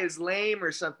 this guy is lame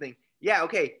or something. Yeah,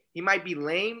 okay. He might be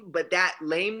lame, but that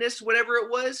lameness, whatever it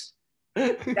was,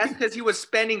 that's because he was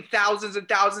spending thousands and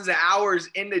thousands of hours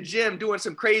in the gym doing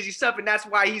some crazy stuff. And that's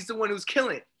why he's the one who's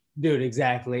killing it. Dude,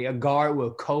 exactly. A guard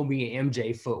with Kobe and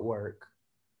MJ footwork.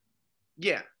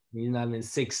 Yeah. He's not even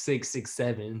 6'6",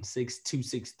 6'7",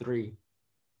 6'2", 6'3".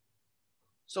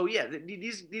 So yeah,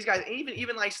 these guys,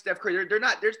 even like Steph Curry,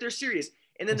 they're serious.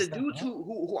 And then the dudes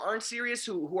who aren't serious,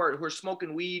 who are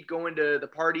smoking weed, going to the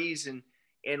parties and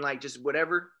like just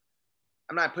whatever.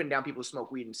 I'm not putting down people who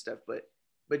smoke weed and stuff, but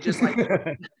just like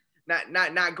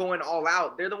not going all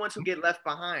out. They're the ones who get left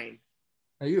behind.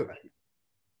 Are you right?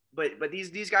 But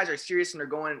these guys are serious and they're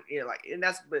going,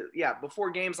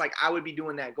 before games, like I would be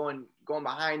doing that, going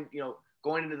behind,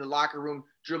 going into the locker room,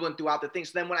 dribbling throughout the thing.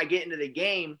 So then when I get into the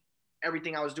game,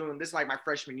 everything I was doing, this is like my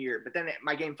freshman year, but then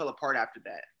my game fell apart after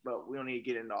that. But we don't need to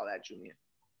get into all that, Julian.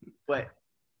 But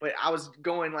I was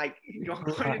going like, going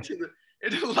into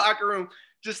the locker room,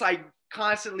 just like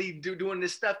constantly doing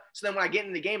this stuff. So then when I get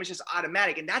in the game, it's just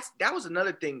automatic. And that was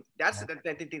another thing. That's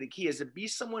I think the key is to be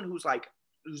someone who's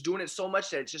doing it so much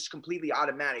that it's just completely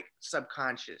automatic,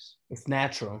 subconscious. It's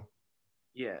natural.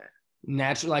 Yeah.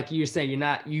 Natural, like you're saying,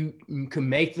 you can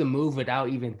make the move without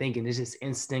even thinking. It's just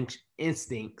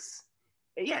instincts.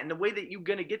 Yeah, and the way that you're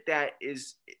gonna get that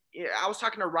is, I was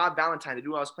talking to Rob Valentine, the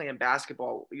dude I was playing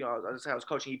basketball. I was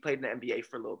coaching. He played in the NBA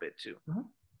for a little bit too. Mm-hmm.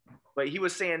 But he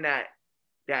was saying that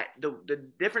the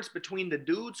difference between the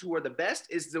dudes who are the best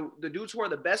is the dudes who are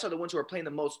the best are the ones who are playing the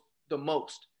most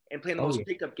and playing the most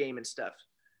pickup game and stuff.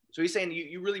 So he's saying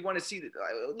you really want to see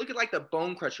look at like the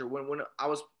Bone Crusher when I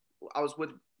was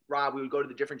with Rob, we would go to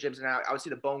the different gyms, and I would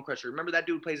see the Bone Crusher. Remember that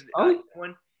dude plays one?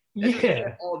 That dude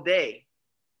Yeah. all day,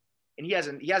 and he has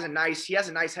a nice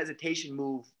hesitation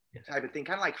move type of thing,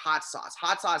 kind of like Hot Sauce.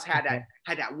 Hot Sauce had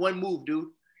that one move, dude.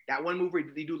 That one move where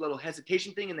they do a little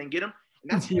hesitation thing and then get him.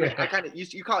 And that's I kind of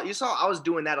you saw I was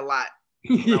doing that a lot.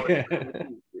 Yeah.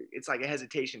 It's like a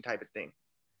hesitation type of thing.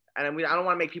 And I don't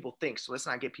want to make people think, so let's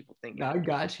not get people thinking. No, I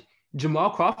got you. Jamal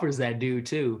Crawford's that dude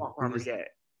too. Crawford, yeah.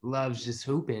 Loves just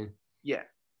hooping. Yeah.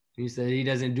 He said he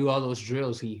doesn't do all those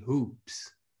drills. He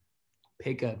hoops.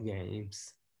 Pickup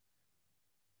games.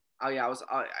 Oh yeah,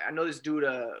 I know this dude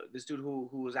who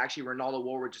was actually Renaldo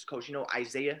Woolridge's coach. You know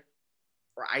Isaiah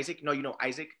or Isaac? No, you know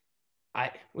Isaac.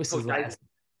 What's his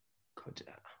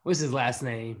last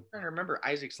name? I don't remember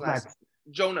Isaac's last name.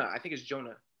 Jonah. I think it's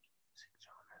Jonah.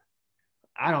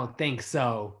 I don't think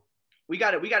so. We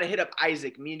gotta hit up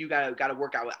Isaac. Me and you gotta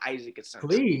work out with Isaac at some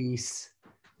point.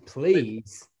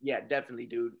 Please. Yeah, definitely,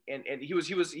 dude. And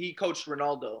he coached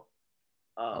Ronaldo.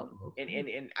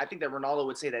 And I think that Ronaldo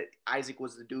would say that Isaac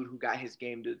was the dude who got his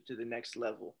game to the next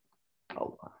level.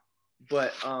 Oh.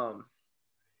 But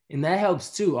and that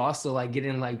helps too. Also, like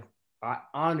getting like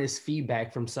honest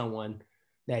feedback from someone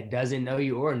that doesn't know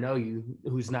you or know you,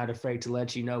 who's not afraid to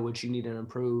let you know what you need to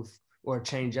improve or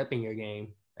change up in your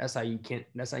game. That's how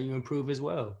you improve as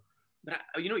well. But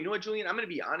you know what, Julian? I'm gonna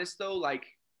be honest though. Like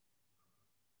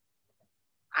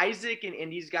Isaac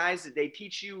and these guys, they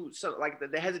teach you so like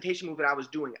the hesitation move that I was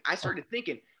doing. I started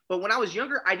thinking, but when I was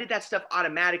younger, I did that stuff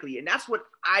automatically, and that's what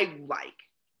I like.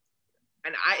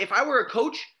 And if I were a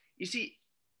coach, you see,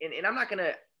 and I'm not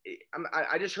gonna.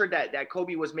 I just heard that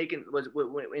Kobe was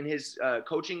in his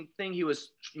coaching thing. He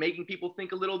was making people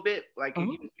think a little bit. Like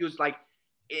he was like,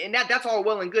 and that's all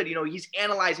well and good. You know, he's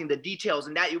analyzing the details,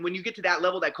 and that when you get to that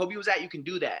level that Kobe was at, you can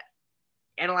do that.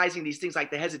 Analyzing these things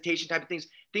like the hesitation type of things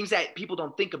that people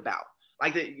don't think about.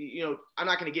 Like I'm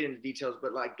not going to get into details,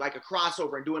 but like a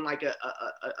crossover and doing like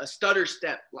a stutter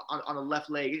step on the left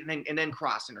leg and then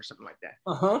crossing or something like that.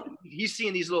 He's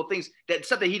seeing these little things, that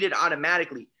stuff that he did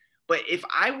automatically. But if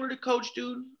I were to coach,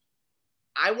 dude,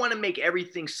 I want to make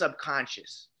everything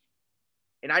subconscious.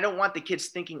 And I don't want the kids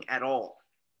thinking at all.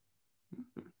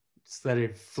 Just let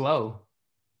it flow.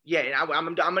 Yeah, and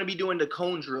I'm going to be doing the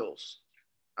cone drills.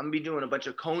 I'm going to be doing a bunch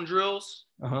of cone drills,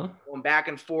 going back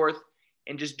and forth,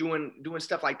 and just doing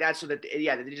stuff like that so that,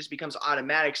 it just becomes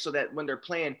automatic so that when they're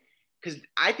playing, because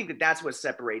I think that's what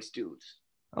separates dudes.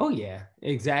 Oh, yeah,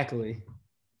 exactly.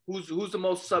 Who's the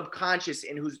most subconscious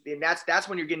and that's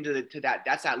when you're getting to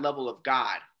that level of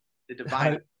God, the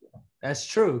divine. That's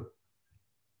true.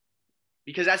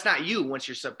 Because that's not you once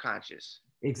you're subconscious.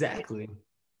 Exactly.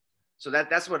 So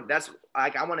that's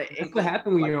like I want to. That's what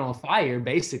happened when you're on fire,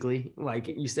 basically. Like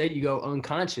you said, you go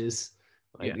unconscious.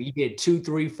 Like you get 2,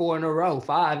 3, 4 in a row,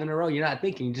 5 in a row. You're not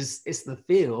thinking. Just it's the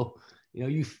feel.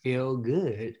 You feel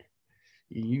good.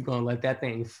 You're gonna let that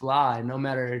thing fly, no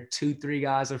matter 2, 3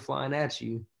 guys are flying at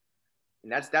you.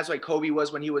 And that's why Kobe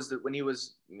was when he was younger. He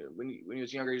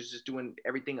was just doing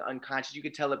everything unconscious. You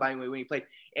could tell it by when he played.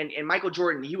 And Michael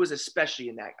Jordan, he was especially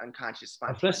in that unconscious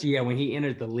spot. Especially when he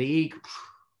entered the league.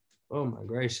 Oh my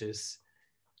gracious,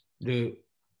 dude!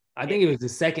 I think it was the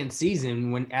second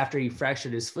season after he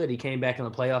fractured his foot, he came back in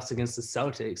the playoffs against the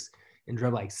Celtics and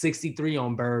drove like 63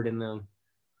 on Bird and them.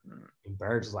 And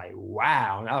Bird's like,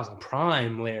 wow, that was a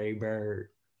prime Larry Bird.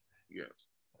 Yeah,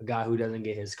 a guy who doesn't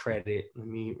get his credit.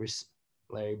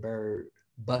 Larry Bird,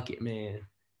 bucket man.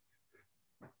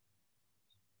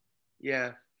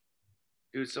 Yeah,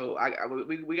 dude. So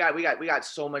we got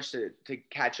so much to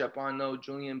catch up on though,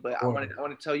 Julian. But I want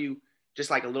to tell you just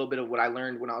like a little bit of what I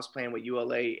learned when I was playing with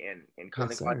ULA and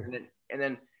Compton College, and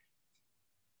then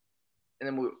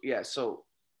So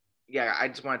I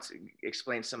just wanted to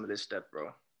explain some of this stuff,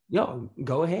 bro. Yo,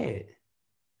 go ahead.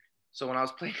 So when I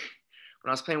was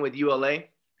playing with ULA,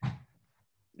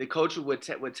 the coach would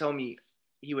tell me,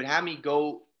 he would have me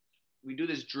go. We do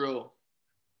this drill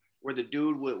where the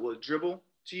dude will dribble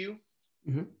to you,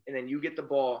 and then you get the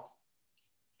ball,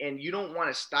 and you don't want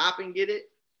to stop and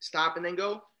then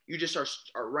go. You just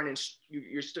are running.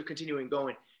 You're still continuing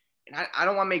going, and I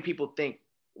don't want to make people think.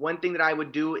 One thing that I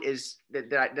would do is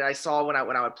that I saw when I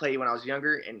would play when I was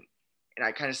younger, and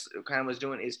I kind of was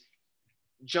doing is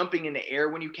jumping in the air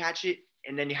when you catch it,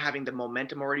 and then you're having the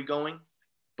momentum already going.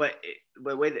 But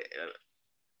the way that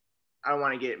I don't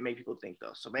want to make people think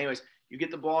though. So, but anyways, you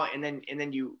get the ball, and then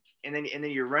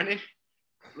you're running,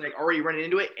 like already running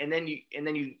into it, and then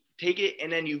you take it, and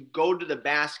then you go to the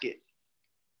basket.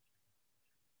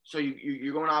 So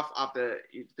you're going off the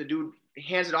dude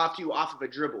hands it off to you off of a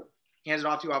dribble,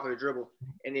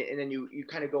 and then you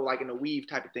kind of go like in a weave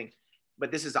type of thing.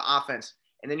 But this is the offense,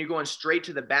 and then you're going straight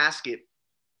to the basket.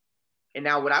 And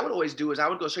now what I would always do is I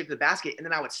would go straight to the basket, and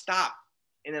then I would stop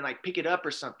and then like pick it up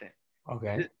or something.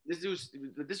 Okay. This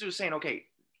dude was saying, okay,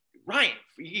 Ryan,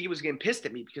 he was getting pissed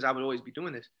at me because I would always be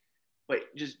doing this, but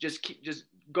just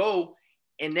go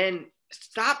and then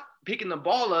stop picking the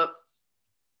ball up.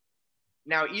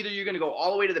 Now, either you're going to go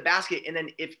all the way to the basket, and then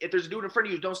if there's a dude in front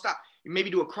of you, don't stop. You maybe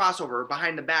do a crossover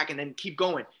behind the back and then keep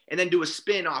going, and then do a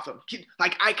spin off him.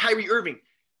 Kyrie Irving,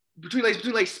 between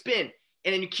legs, spin,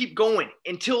 and then you keep going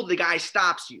until the guy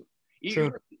stops you.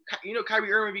 You know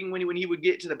Kyrie Irving, when he would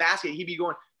get to the basket, he'd be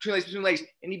going between legs,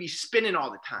 and he'd be spinning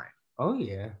all the time. Oh,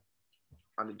 yeah.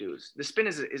 On the dudes. The spin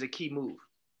is a key move.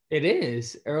 It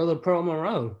is. Earl of Pearl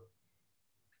Monroe.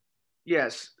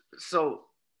 Yes. So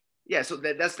that's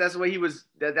what he was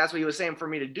saying for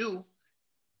me to do,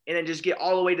 and then just get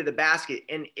all the way to the basket.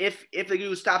 And if the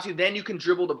dude stops you, then you can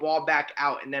dribble the ball back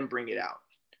out and then bring it out.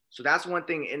 So that's one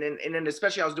thing. And then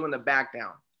especially I was doing the back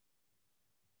down.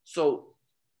 So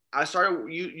I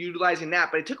started utilizing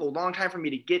that, but it took a long time for me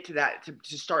to get to that,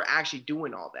 to start actually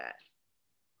doing all that.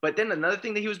 But then another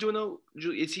thing that he was doing though,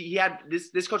 is he had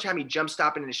this coach had me jump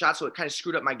stopping in the shot, so it kind of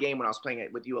screwed up my game when I was playing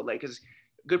it with ULA, because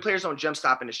good players don't jump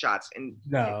stop in the shots. And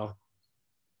no.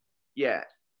 Yeah,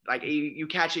 like you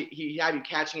catch it, he had you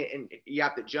catching it, and you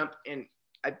have to jump. And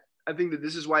I think that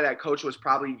this is why that coach was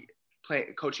probably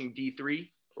coaching D3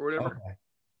 or whatever. Okay.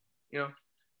 You know.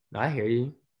 I hear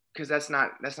you. Because that's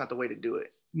not the way to do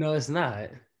it. No, it's not.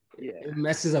 Yeah. It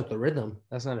messes up the rhythm.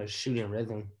 That's not a shooting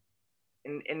rhythm.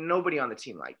 And nobody on the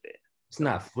team liked it. It's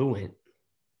not fluent.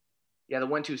 Yeah, the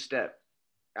 1-2 step.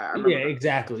 Yeah,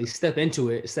 exactly. Step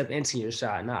into it. Step into your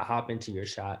shot, not hop into your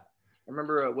shot. I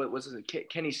remember what was it?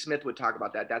 Kenny Smith would talk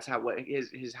about that. That's how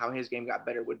his game got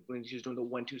better when he was doing the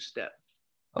 1-2 step.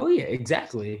 Oh yeah,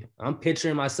 exactly. I'm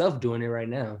picturing myself doing it right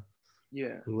now.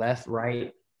 Yeah. Left,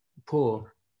 right, pull.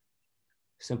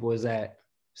 Simple as that.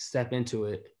 Step into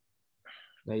it.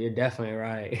 No, you're definitely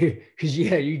right. Because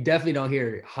you definitely don't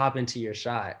hear it hop into your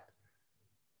shot.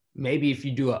 Maybe if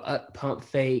you do a up pump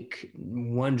fake,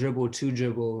 1 dribble, 2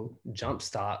 dribble, jump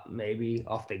stop, maybe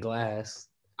off the glass.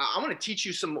 I want to teach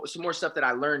you some more stuff that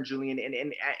I learned, Julian.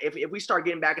 And if we start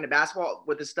getting back into basketball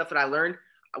with the stuff that I learned,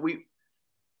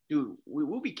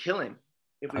 we'll be killing.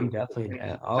 I'm definitely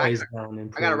always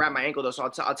down. I got to wrap my ankle though, so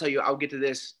I'll tell you, I'll get to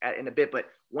this in a bit. But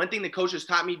one thing the coaches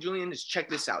taught me, Julian, is check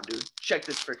this out, dude. Check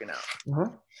this freaking out. Uh-huh.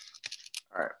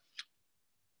 All right.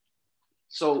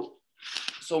 So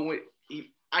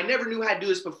I never knew how to do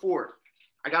this before.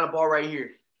 I got a ball right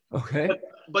here. Okay.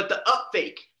 But the up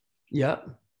fake. Yep.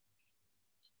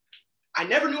 I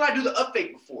never knew how to do the up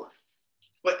fake before.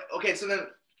 But okay, so then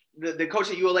the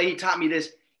coach at ULA, he taught me this.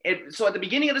 And so at the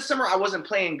beginning of the summer, I wasn't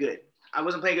playing good.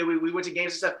 We went to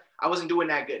games and stuff. I wasn't doing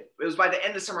that good. It was by the end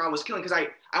of the summer I was killing, because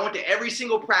I went to every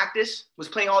single practice, was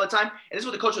playing all the time. And this is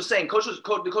what the coach was saying. The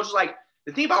coach was like,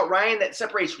 the thing about Ryan that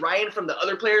separates Ryan from the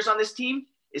other players on this team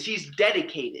is he's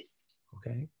dedicated.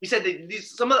 Okay. He said that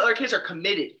some of the other kids are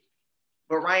committed,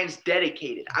 but Ryan's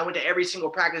dedicated. I went to every single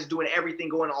practice, doing everything,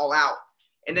 going all out.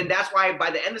 And then that's why by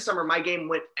the end of the summer, my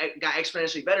game got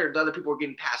exponentially better. The other people were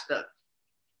getting passed up.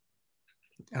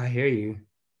 I hear you.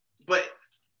 But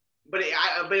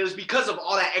it was because of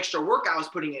all that extra work I was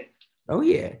putting in. Oh,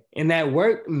 yeah. And that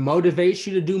work motivates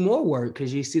you to do more work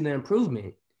because you see the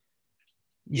improvement.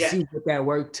 You see what that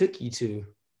work took you to.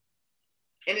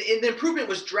 And the improvement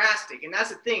was drastic. And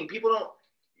that's the thing. People don't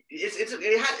 –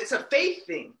 it's a faith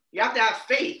thing. You have to have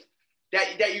faith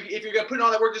that you, if you're going to put in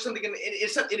all that work, do something, and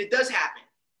it does happen.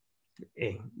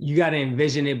 You got to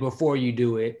envision it before you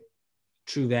do it.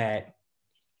 True that.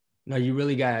 No, you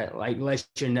really got to let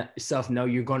yourself know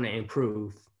you're going to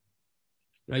improve.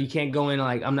 No, you can't go in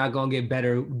like, I'm not going to get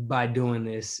better by doing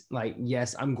this. Like,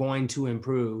 yes, I'm going to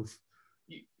improve.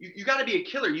 You got to be a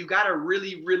killer. You got to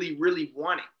really, really, really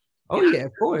want it. Oh, yeah,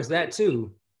 of course. That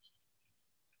too.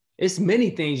 It's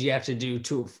many things you have to do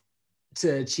to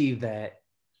achieve that.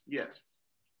 Yeah.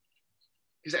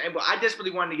 Because I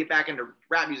desperately wanted to get back into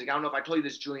rap music. I don't know if I told you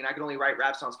this, Julian. I could only write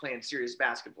rap songs playing serious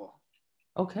basketball.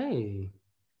 Okay.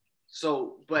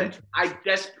 So, but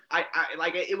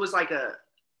it was like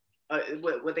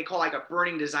what they call like a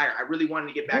burning desire. I really wanted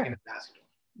to get back into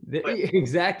basketball.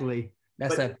 Exactly.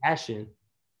 That's a passion.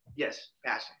 Yes,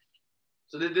 passion.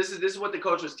 So this is what the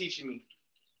coach was teaching me.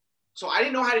 So I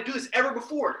didn't know how to do this ever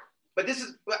before, but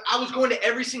I was going to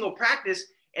every single practice.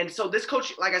 And so this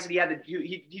coach, like I said,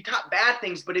 he taught bad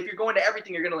things, but if you're going to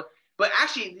everything, you're going to, but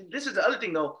actually this is the other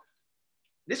thing though.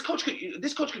 This coach could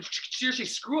seriously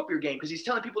screw up your game because he's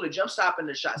telling people to jump stop in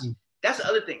their shots. Mm-hmm. That's the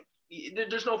other thing.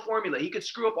 There's no formula. He could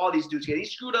screw up all these dudes' games. He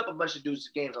screwed up a bunch of dudes'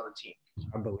 games on the team.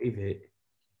 I believe it.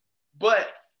 But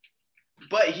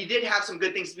he did have some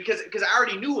good things because I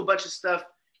already knew a bunch of stuff.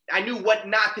 I knew what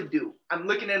not to do. I'm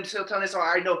looking at him still telling us,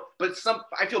 I know, but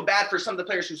I feel bad for some of the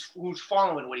players who's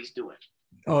following what he's doing.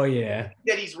 Oh yeah.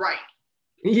 That he's right.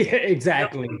 Yeah,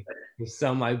 exactly.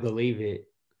 Some might believe it.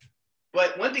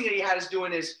 But one thing that he had us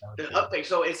doing is the up fake.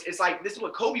 So it's like this is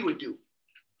what Kobe would do.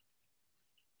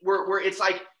 Where it's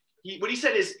like what he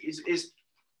said is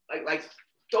like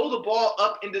throw the ball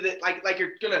up into the like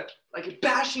you're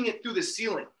bashing it through the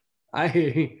ceiling. I hear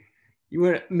you. You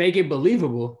want to make it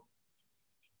believable.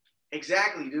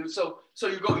 Exactly, dude. So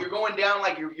you're going down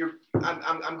like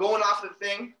I'm going off the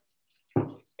thing,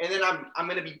 and then I'm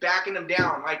gonna be backing them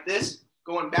down like this,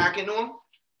 going back into them.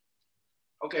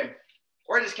 Okay,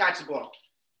 or I just catch the ball,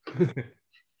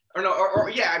 or no, or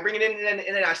yeah, I bring it in and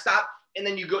then I stop, and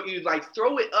then you like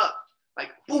throw it up, like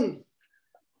boom,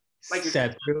 like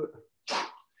step through.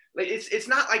 Like it's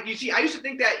not like you see. I used to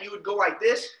think that you would go like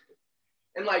this,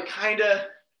 and like kind of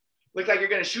look like you're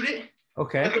gonna shoot it.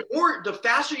 Okay. And the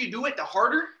faster you do it, the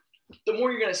harder, the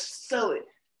more you're gonna sell it.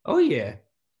 Oh yeah,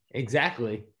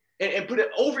 exactly. And put it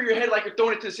over your head like you're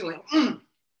throwing it to the ceiling.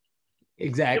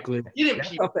 Exactly. You didn't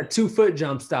that's off a 2-foot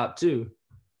jump stop too.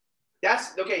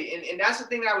 That's okay, and that's the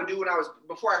thing that I would do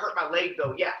before I hurt my leg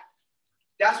though. Yeah,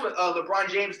 that's what LeBron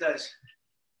James does.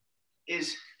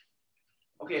 Is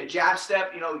okay, a jab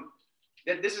step. You know,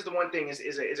 this is the one thing is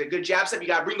a good jab step. You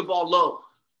gotta bring the ball low.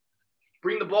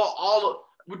 Bring the ball all up.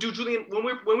 Dude, Julian,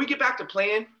 when we get back to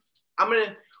playing,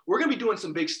 we're gonna be doing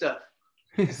some big stuff.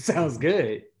 Sounds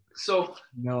good. So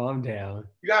no, I'm down.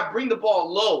 You gotta bring the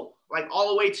ball low, like all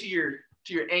the way to your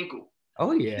ankle.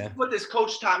 Oh yeah. This is what this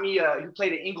coach taught me, who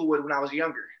played at Inglewood when I was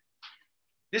younger.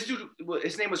 This dude,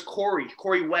 his name was Corey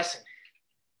Wesson,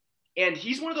 and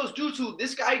he's one of those dudes who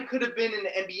this guy could have been in the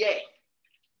NBA.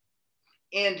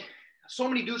 And so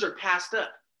many dudes are passed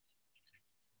up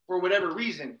for whatever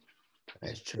reason.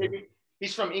 That's true. Maybe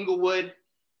he's from Inglewood.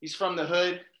 He's from the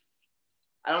hood.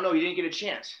 I don't know. He didn't get a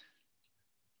chance.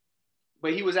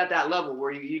 But he was at that level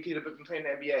where he could have been playing the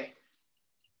NBA.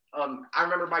 I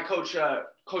remember my coach,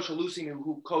 Coach Halusi,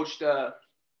 who coached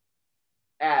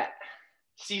at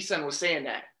CSUN, was saying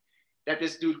that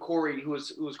this dude Corey, who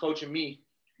was coaching me,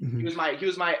 mm-hmm. he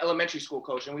was my elementary school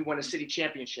coach, and we won a city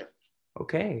championship.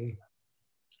 Okay.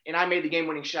 And I made the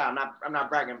game-winning shot. I'm not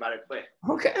bragging about it, but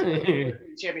okay.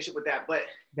 Championship with that, but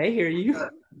they hear you.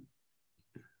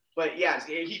 But yeah,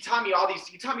 he taught me all these.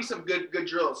 He taught me some good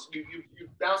drills. You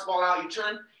bounce the ball out, you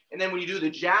turn, and then when you do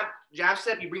the jab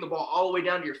step, you bring the ball all the way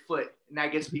down to your foot, and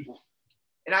that gets people.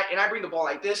 And I bring the ball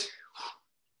like this,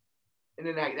 and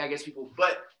then that gets people.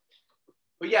 But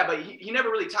he never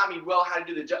really taught me well how to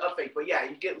do the up fake. But yeah,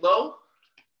 you get low,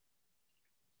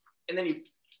 and then you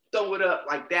throw it up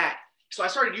like that. So I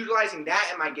started utilizing that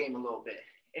in my game a little bit.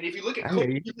 And if you look at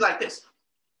Kobe, he'd be like this.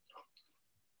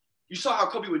 You saw how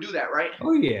Kobe would do that, right?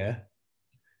 Oh yeah.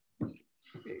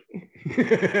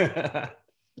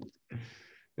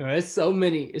 It's so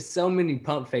many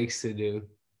pump fakes to do.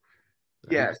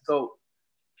 Yeah. So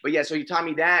he taught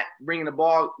me that, bringing the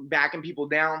ball, backing people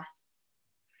down.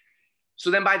 So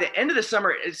then by the end of the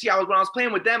summer, see, when I was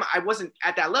playing with them, I wasn't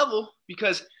at that level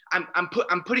because I'm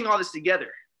putting all this together.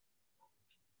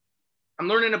 I'm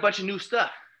learning a bunch of new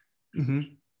stuff.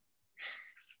 Mm-hmm.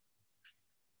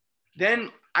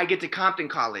 Then I get to Compton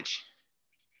College,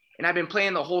 and I've been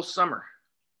playing the whole summer.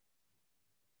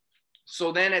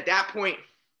 So then at that point,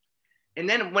 and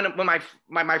then when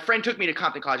my friend took me to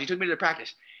Compton College, he took me to the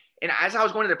practice. And as I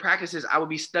was going to the practices, I would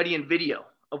be studying video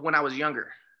of when I was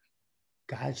younger.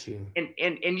 Got you. And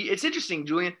it's interesting,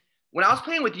 Julian. When I was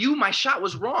playing with you, my shot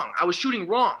was wrong. I was shooting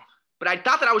wrong. But I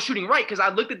thought that I was shooting right because I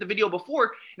looked at the video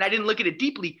before and I didn't look at it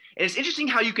deeply. And it's interesting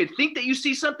how you could think that you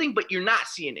see something, but you're not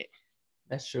seeing it.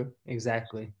 That's true.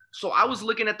 Exactly. So I was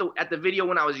looking at the video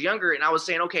when I was younger and I was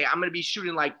saying, okay, I'm going to be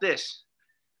shooting like this.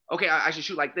 Okay, I should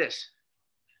shoot like this.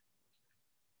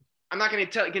 I'm not going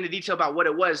to get into detail about what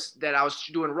it was that I was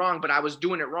doing wrong, but I was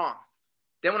doing it wrong.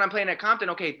 Then when I'm playing at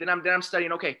Compton, okay, then I'm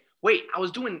studying, okay, wait, I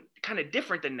was doing kind of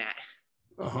different than that.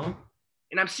 Uh-huh.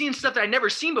 And I'm seeing stuff that I'd never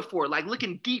seen before, like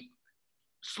looking deep,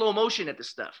 slow motion at the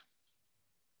stuff.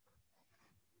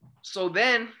 So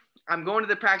then I'm going to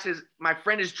the practice. My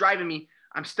friend is driving me.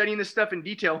 I'm studying this stuff in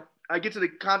detail. I get to the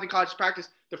Compton College practice.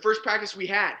 The first practice we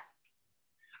had,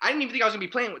 I didn't even think I was going to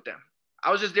be playing with them.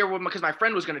 I was just there because my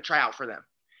friend was going to try out for them.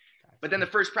 But then the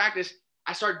first practice,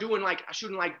 I started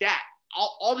shooting like that.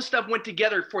 All the stuff went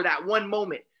together for that one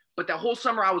moment. But the whole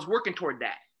summer I was working toward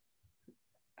that.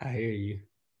 I hear you.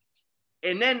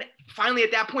 And then finally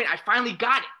at that point, I finally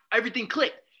got it. Everything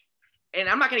clicked. and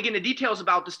I'm not going to get into details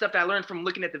about the stuff that I learned from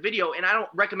looking at the video, and I don't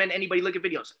recommend anybody look at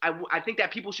videos. I think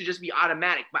that people should just be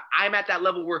automatic, but I'm at that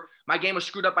level where my game was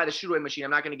screwed up by the shoot away machine.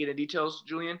 I'm not going to get into details,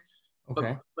 Julian.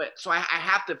 Okay. But so I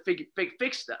have to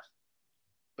fix stuff.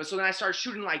 But so then I started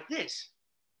shooting like this.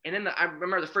 And then I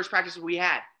remember the first practice we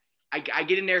had. I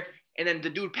get in there, and then the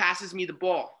dude passes me the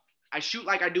ball. I shoot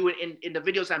like I do it in the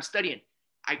videos I'm studying.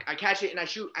 I catch it, and I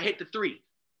shoot. I hit the 3.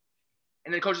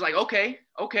 And then the coach is like, okay,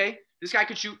 this guy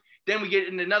could shoot. Then we get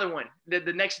in another one.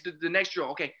 The next drill.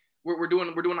 Okay, we're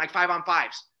doing like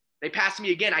 5-on-5s. They pass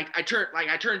me again. I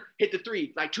turn, hit the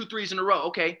 3, like 2 threes in a row.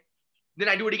 Okay. Then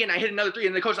I do it again. I hit another 3,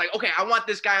 and the coach is like, okay, I want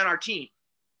this guy on our team.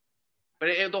 But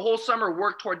the whole summer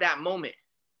worked toward that moment.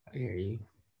 I hear you.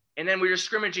 And then we were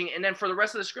scrimmaging, and then for the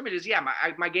rest of the scrimmages, yeah,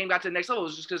 my game got to the next level. It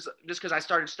was just because I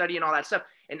started studying all that stuff,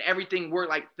 and everything worked.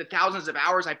 Like the thousands of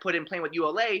hours I put in playing with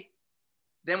ULA.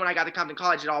 Then when I got to Compton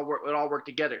College, it all worked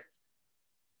together.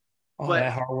 All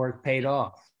that hard work paid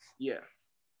off. Yeah.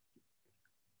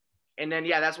 And then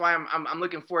that's why I'm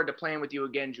looking forward to playing with you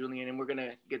again, Julian, and we're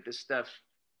gonna get this stuff.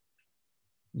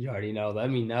 You already know.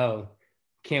 Let me know.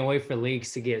 Can't wait for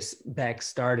leagues to get back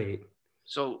started.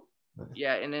 So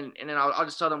yeah, and then I'll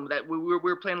just tell them that we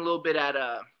were playing a little bit at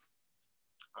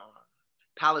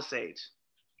Palisades.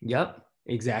 Yep,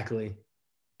 exactly.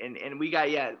 And we got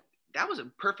that was a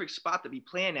perfect spot to be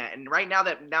playing at. And right now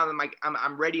that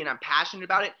I'm ready and I'm passionate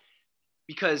about it.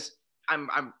 Because I'm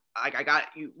like I got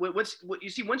you. Once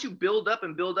you build up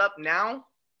now,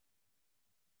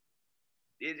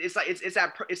 it's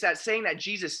that saying that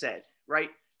Jesus said, right?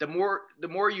 The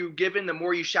more you given, the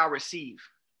more you shall receive,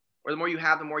 or the more you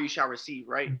have, the more you shall receive,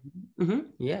 right? Mm-hmm.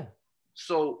 Yeah.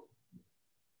 So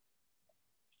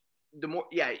the more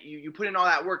you put in all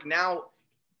that work, now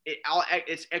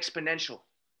it's exponential.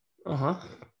 And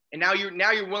now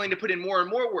you're willing to put in more and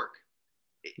more work.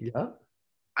 Yeah.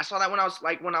 I saw that when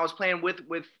I was playing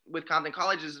with Compton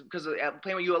College, is because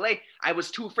playing with ULA, I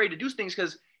was too afraid to do things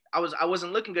because I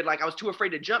wasn't looking good. Like I was too afraid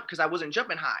to jump because I wasn't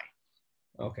jumping high.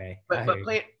 Okay. But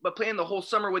playing the whole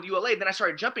summer with ULA, then I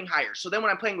started jumping higher. So then when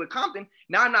I'm playing with Compton,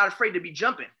 now I'm not afraid to be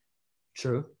jumping.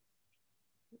 True.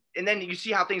 And then you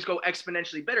see how things go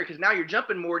exponentially better because now you're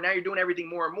jumping more. Now you're doing everything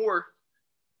more and more,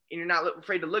 and you're not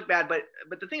afraid to look bad. But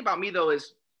the thing about me though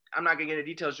is, I'm not gonna get into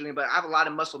details, Julian, but I have a lot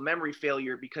of muscle memory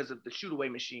failure because of the shoot away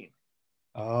machine.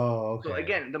 Oh, okay. So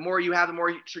again, the more you have, the more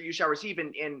you shall receive,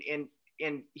 and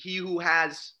he who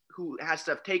has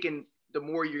stuff taken, the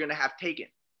more you're gonna have taken.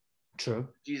 True.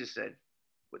 Jesus said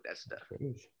with that stuff.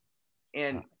 True.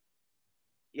 And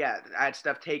I had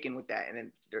stuff taken with that, and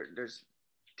then there's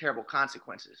terrible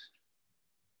consequences.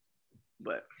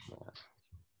 But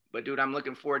dude, I'm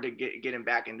looking forward to getting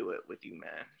back into it with you,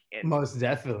 man. And most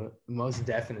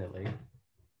definitely.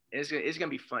 It's gonna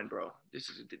be fun, bro.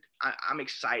 I'm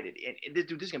excited, and this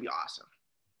is gonna be awesome.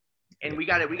 And we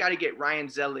gotta get Ryan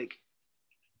Zelig,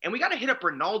 and we gotta hit up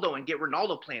Renaldo and get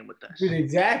Renaldo playing with us. Dude,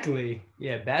 exactly.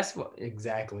 Yeah, basketball.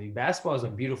 Exactly. Basketball is a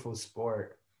beautiful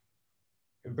sport.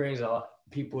 It brings a lot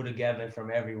of people together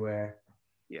from everywhere.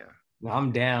 Yeah.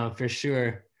 I'm down for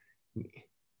sure.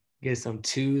 Get some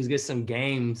twos, get some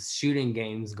games, shooting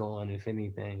games going, if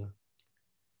anything.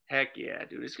 Heck yeah,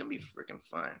 dude. It's going to be freaking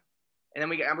fun. And then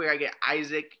we got to get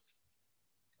Isaac.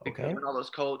 Okay. Ronaldo's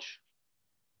coach.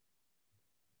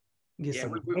 Get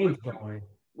some games going.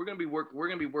 We're going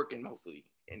to be working hopefully.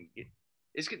 And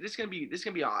it's going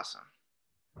to be awesome.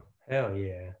 Hell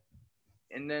yeah.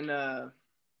 And then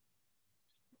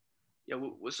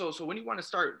so when do you want to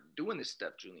start doing this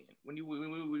stuff, Julian? When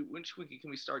can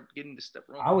we start getting this stuff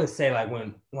wrong? I would say like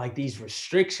when these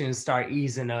restrictions start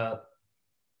easing up.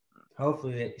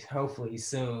 Hopefully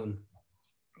soon.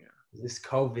 Yeah. This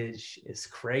COVID is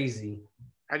crazy.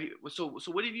 So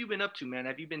what have you been up to, man?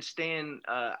 Have you been staying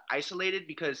isolated?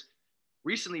 Because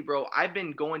recently, bro, I've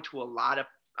been going to a lot of.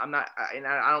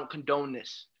 I don't condone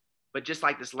this, but just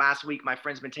like this last week, my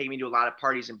friend's been taking me to a lot of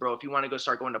parties. And bro, if you want to go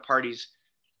start going to parties,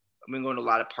 I've been going to a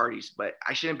lot of parties. But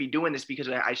I shouldn't be doing this because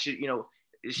I should, you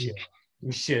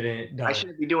shouldn't. I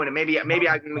shouldn't be doing it. Maybe I'm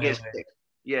gonna get sick.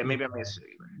 Yeah, maybe I'm gonna get sick.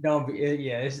 Don't be.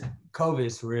 Yeah, COVID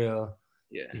is real.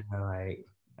 Yeah. Like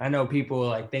I know people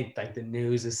like think like the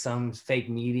news is some fake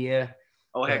media.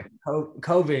 Oh heck.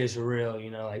 COVID is real.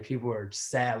 Like people are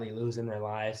sadly losing their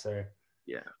lives, or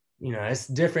it's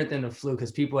different than the flu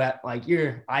because people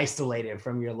you're isolated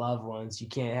from your loved ones. You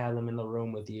can't have them in the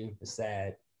room with you. It's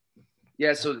sad.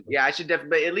 Yeah. So I should definitely.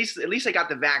 But at least I got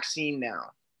the vaccine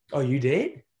now. Oh, you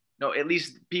did? No, at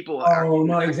least people. Oh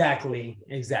no, exactly.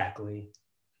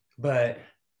 But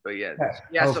yeah.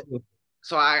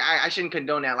 So I shouldn't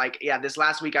condone that. Like, this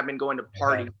last week I've been going to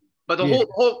party, But the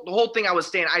whole thing, I was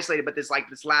staying isolated. But this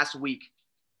last week,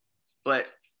 but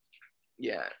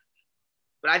yeah.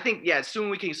 But I think soon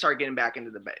we can start getting back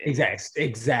into the bed.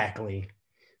 Exactly.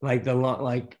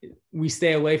 Like we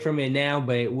stay away from it now,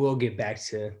 but it will get back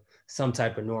to some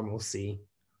type of normalcy.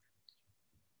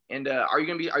 And are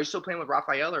you still playing with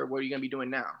Raphael, or what are you gonna be doing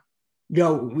now?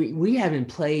 Yo, we haven't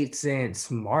played since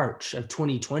March of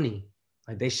 2020.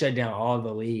 Like they shut down all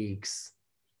the leagues,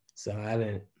 so I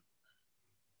haven't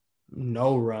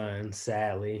no run,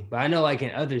 sadly. But I know like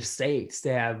in other states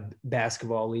they have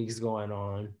basketball leagues going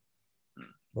on.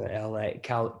 But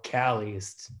Cali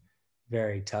is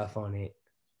very tough on it,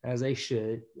 as they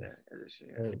should. Yeah, as they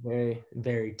should. Very,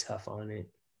 very tough on it.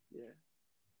 Yeah.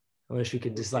 I wish we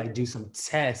could just like do some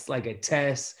tests, like a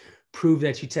test, prove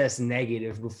that you test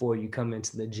negative before you come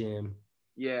into the gym.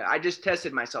 Yeah, I just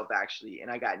tested myself actually,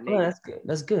 and I got negative. Oh, that's good.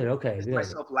 That's good. Okay. I tested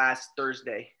myself last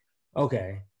Thursday.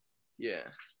 Okay. Yeah.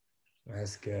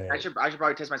 That's good. I should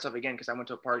probably test myself again because I went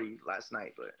to a party last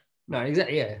night, but. No,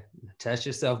 exactly. Yeah. Test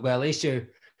yourself, but at least you're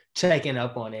checking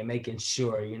up on it, making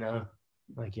sure,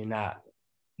 like you're not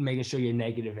making sure you're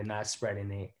negative and not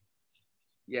spreading it.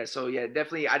 Yeah, so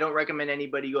definitely. I don't recommend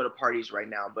anybody go to parties right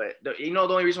now. But the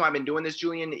only reason why I've been doing this,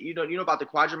 Julian, you know about the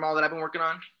Quadra Mall that I've been working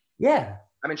on? Yeah.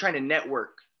 I've been trying to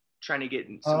network, trying to get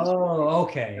in.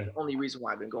 Okay. That's the only reason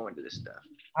why I've been going to this stuff.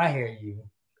 I hear you.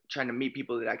 Trying to meet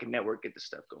people that I can network, get the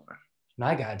stuff going.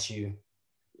 I got you.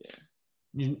 Yeah.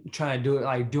 You're trying to do it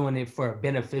like doing it for a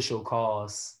beneficial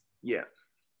cause. Yeah.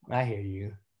 I hear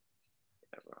you.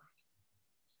 Yeah, bro.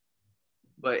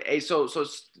 But hey, so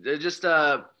just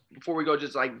before we go,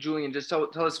 just like Julian, just tell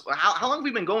us how long have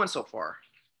we been going so far?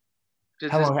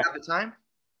 Does this have the time?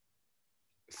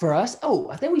 For us? Oh,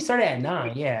 I think we started at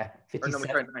 9. Yeah. 57. No, we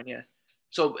started at 9, yeah.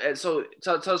 So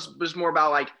tell us just more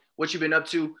about like what you've been up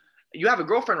to. You have a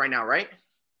girlfriend right now, right?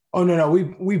 Oh no,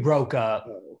 we broke up.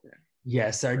 Oh, okay.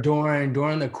 Yes, sir. During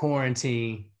the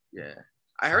quarantine. Yeah.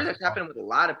 I heard that's happening with a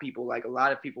lot of people. Like a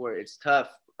lot of people where it's tough,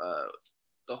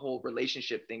 the whole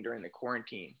relationship thing during the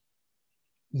quarantine.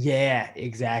 Yeah,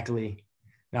 exactly.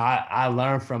 No, I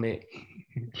learned from it.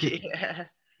 Yeah.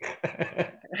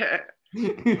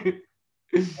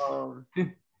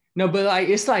 No, but like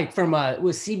it's like from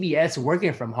with CBS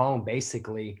working from home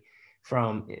basically.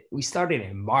 We started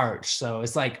in March, so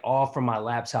it's like all from my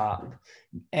laptop,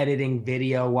 editing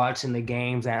video, watching the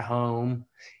games at home,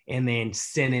 and then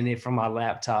sending it from my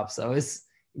laptop. So it's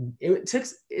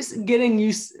getting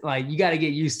used. Like you got to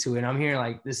get used to it. I'm hearing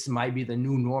like this might be the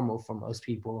new normal for most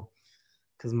people,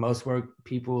 because most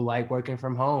people like working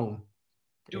from home.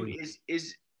 Dude,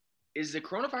 is the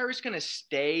coronavirus gonna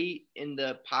stay in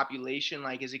the population?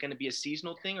 Like, is it gonna be a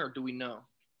seasonal thing, or do we know?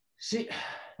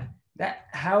 That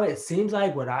how it seems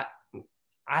like what I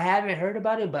haven't heard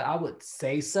about it, but I would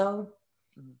say so.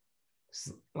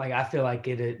 Mm-hmm. Like I feel like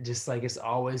it just like it's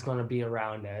always going to be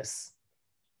around us.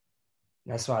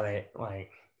 That's why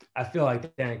I feel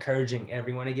like they're encouraging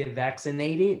everyone to get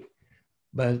vaccinated,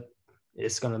 but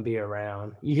it's going to be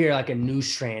around. You hear like a new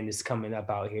strand is coming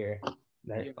up out here.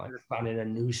 That like finding a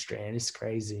new strand is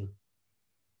crazy.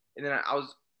 And then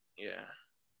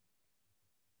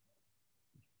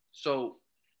So.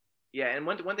 Yeah, and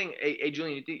one thing, hey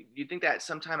Julian, you think that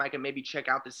sometime I can maybe check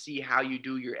out to see how you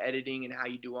do your editing and how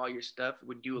you do all your stuff?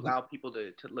 Would you allow people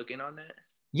to look in on that?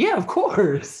 Yeah, of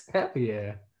course. Hell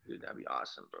yeah. Dude, that'd be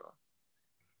awesome, bro.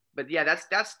 But yeah,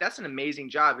 that's an amazing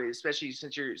job, especially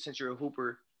since you're a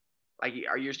hooper. Like,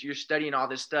 you're studying all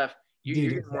this stuff. You're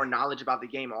getting more knowledge about the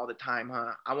game all the time,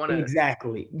 huh? I want to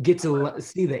exactly get to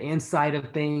see the inside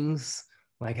of things,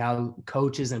 like how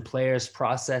coaches and players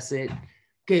process it.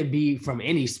 Could be from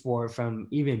any sport, from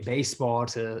even baseball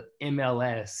to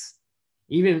MLS,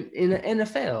 even in the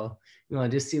NFL.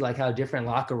 Just see like how different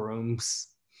locker rooms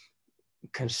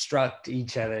construct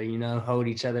each other. Hold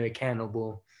each other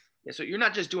accountable. Yeah. So you're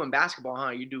not just doing basketball, huh?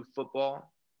 You do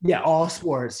football. Yeah, all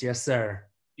sports. Yes, sir.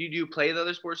 Do you play the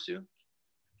other sports too?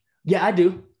 Yeah, I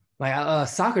do. Like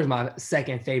soccer is my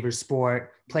second favorite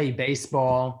sport. Played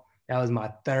baseball. That was my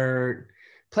third.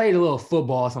 Played a little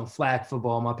football, some flag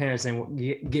football. My parents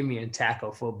didn't get me in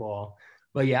tackle football.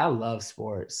 But yeah, I love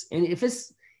sports. And if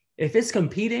it's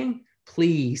competing,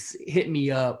 please hit me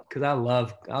up, because I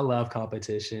love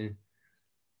competition.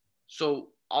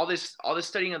 So all this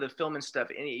studying of the film and stuff,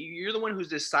 and you're the one who's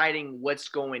deciding what's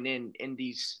going in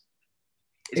these.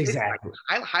 Exactly.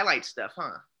 Like highlight stuff,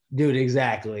 huh? Dude,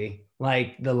 exactly.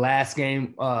 Like the last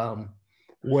game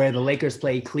where the Lakers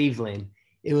played Cleveland.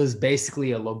 It was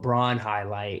basically a LeBron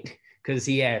highlight because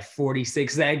he had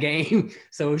 46 that game.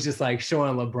 So it was just like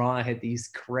showing LeBron hit these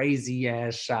crazy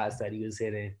ass shots that he was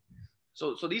hitting.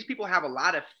 So these people have a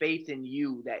lot of faith in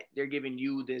you, that they're giving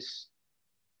you this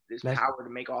power to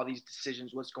make all these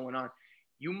decisions, what's going on.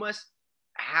 You must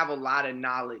have a lot of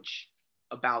knowledge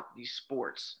about these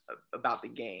sports, about the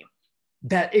game.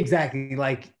 That exactly,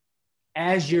 like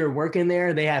as you're working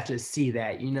there, they have to see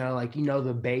that, like,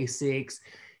 the basics,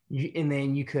 and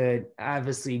then you could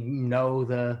obviously know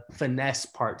the finesse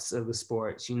parts of the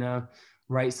sports,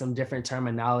 write some different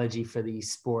terminology for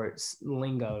these sports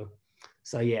lingo.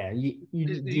 So yeah,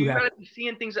 you gotta be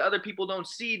seeing things that other people don't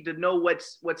see to know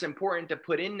what's important to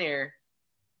put in there.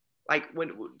 Like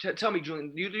tell me,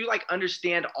 Julian, do you like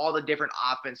understand all the different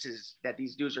offenses that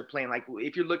these dudes are playing? Like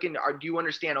if you're looking, do you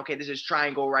understand? Okay, this is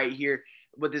triangle right here.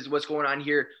 What's going on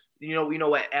here?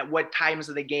 At what times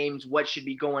of the games what should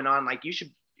be going on? Like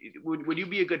would you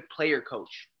be a good player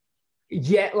coach?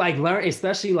 Yeah, like learn,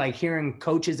 especially like hearing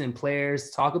coaches and players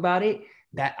talk about it.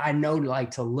 That I know, like,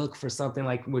 to look for something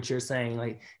like what you're saying,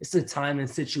 like it's a time and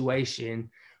situation.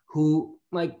 Who,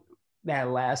 like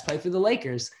that last play for the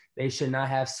Lakers, they should not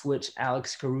have switched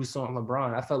Alex Caruso and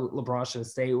LeBron. I felt LeBron should have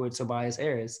stayed with Tobias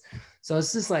Harris. So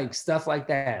it's just like stuff like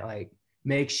that, like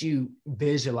makes you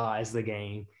visualize the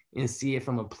game and see it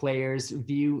from a player's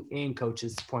view and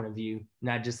coach's point of view,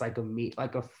 not just like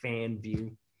a fan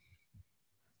view.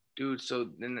 Dude, so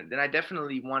then I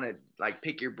definitely want to like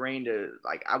pick your brain to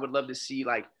like, I would love to see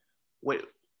like what,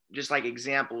 just like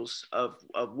examples of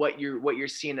what you're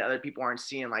seeing that other people aren't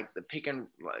seeing, like the pick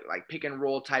and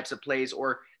roll types of plays,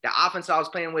 or the offense I was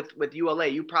playing with ULA.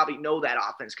 You probably know that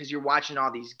offense because you're watching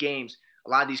all these games. A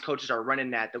lot of these coaches are running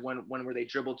that, the one where they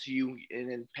dribble to you and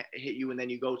then hit you and then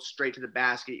you go straight to the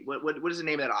basket. What is the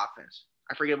name of that offense?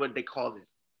 I forget what they called it.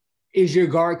 Is your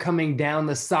guard coming down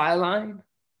the sideline?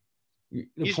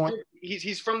 He's going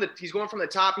from the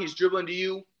top. He's dribbling to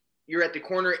you. You're at the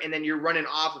corner, and then you're running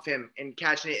off of him and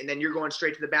catching it, and then you're going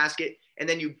straight to the basket, and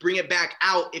then you bring it back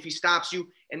out if he stops you,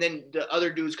 and then the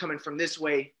other dude's coming from this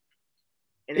way.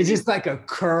 And it's just like a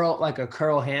curl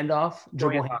handoff,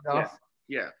 dribble handoff.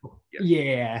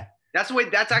 Yeah. That's the way.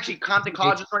 That's actually Compton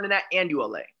College is running that, and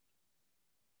ULA.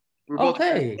 We're both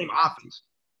the same offense,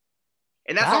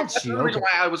 and that's the reason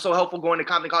why I was so helpful going to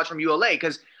Compton College from ULA,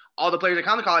 because all the players at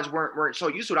Compton College weren't so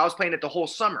used to it. I was playing it the whole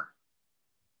summer.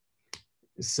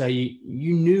 So you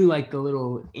knew like the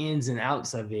little ins and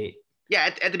outs of it.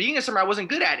 Yeah, at the beginning of summer, I wasn't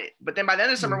good at it. But then by the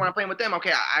end of the summer, when I'm playing with them,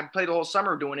 okay, I played the whole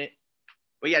summer doing it.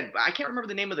 But yeah, I can't remember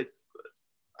the name of the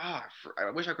I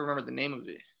wish I could remember the name of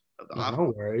it.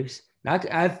 No worries.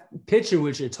 I've pictured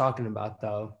what you're talking about,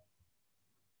 though.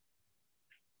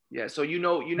 Yeah, so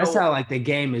That's how like the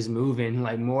game is moving,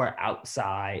 like more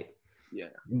outside. Yeah.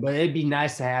 But it'd be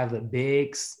nice to have the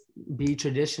bigs be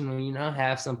traditional,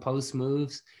 have some post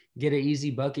moves, get an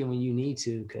easy bucket when you need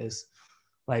to. Because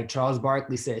like Charles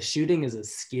Barkley said, shooting is a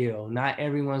skill. Not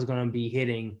everyone's going to be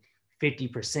hitting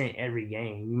 50% every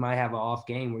game. You might have an off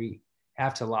game where you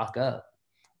have to lock up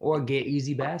or get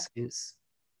easy baskets.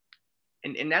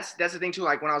 And that's the thing too.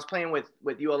 Like when I was playing with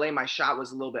ULA, my shot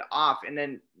was a little bit off. And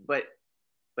then, but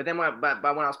then when I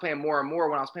was playing more and more,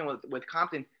 when I was playing with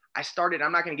Compton, I'm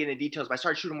not going to get into details, but I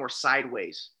started shooting more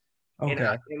sideways. Okay.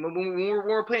 And when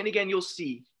we're playing again, you'll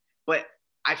see. But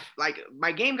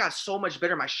my game got so much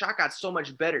better. My shot got so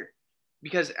much better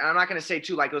because I'm not going to say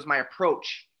too, like it was my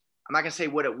approach. I'm not going to say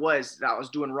what it was that I was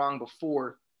doing wrong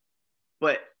before,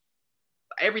 but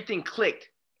everything clicked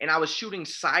and I was shooting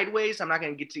sideways. I'm not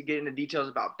going to get into details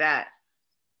about that.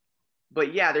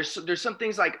 But yeah, there's some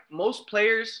things like most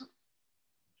players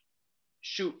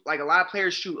shoot, like a lot of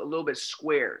players shoot a little bit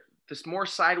square. The more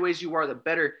sideways you are, the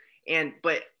better.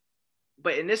 But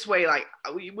in this way, like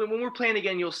when we're playing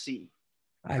again, you'll see.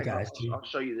 I got you. I'll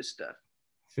show you this stuff.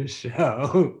 For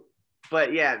sure.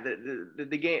 But yeah,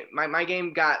 the game, my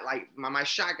game got like my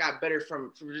shot got better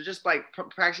from just like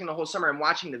practicing the whole summer and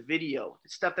watching the video.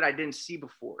 It's stuff that I didn't see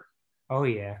before. Oh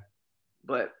yeah.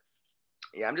 But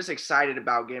yeah, I'm just excited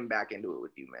about getting back into it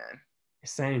with you, man.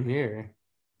 Same here.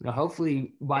 Now,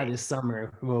 hopefully by this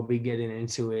summer we'll be getting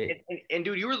into it. And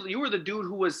dude, you were the dude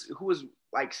who was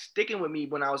like sticking with me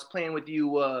when I was playing with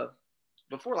you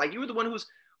before. Like you were the one who's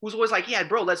always like, yeah,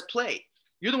 bro, let's play.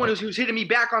 You're the one who's hitting me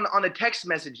back on the text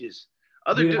messages.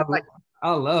 Other dudes like,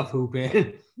 I love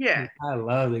hooping. Yeah, I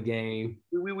love the game.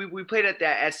 We played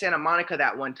at Santa Monica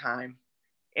that one time,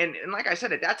 and like I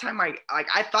said, at that time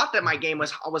I thought that my game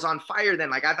was on fire.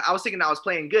 Then like I was thinking I was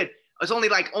playing good. It's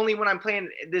only when I'm playing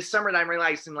this summer that I'm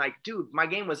realizing, like, dude, my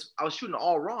game I was shooting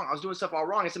all wrong. I was doing stuff all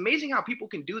wrong. It's amazing how people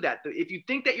can do that. If you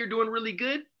think that you're doing really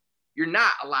good, you're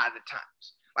not a lot of the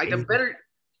times. Like the better,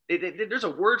 there's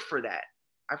a word for that.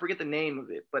 I forget the name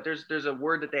of it, but there's a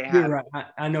word that they have. You're right.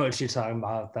 I know what you're talking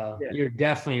about, though. Yeah. You're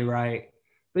definitely right.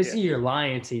 But see, you're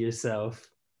lying to yourself.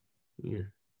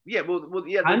 Yeah. Well,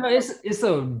 yeah. I know it's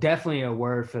definitely a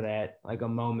word for that, like a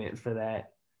moment for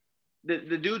that.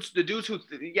 The dudes who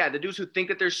think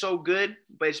that they're so good,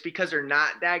 but it's because they're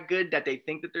not that good that they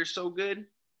think that they're so good.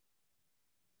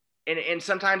 And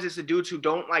sometimes it's the dudes who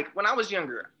don't, like, when I was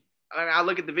younger, and I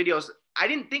look at the videos, I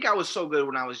didn't think I was so good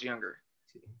when I was younger.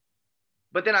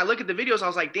 But then I look at the videos, I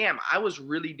was like, damn, I was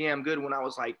really damn good when I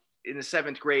was like in the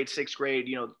 7th grade, 6th grade,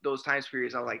 those time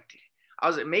periods. I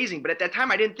was amazing. But at that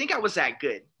time, I didn't think I was that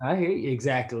good. I hear you.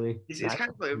 Exactly. It's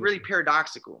kind of really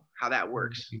paradoxical how that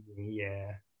works.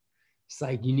 Yeah. It's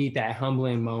like you need that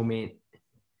humbling moment.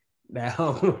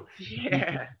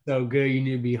 Yeah. So good. You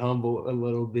need to be humble a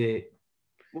little bit.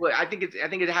 Well, I think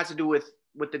it has to do with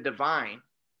the divine.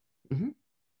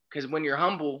 Because when you're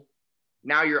humble,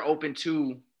 now you're open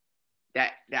to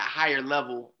that higher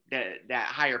level, that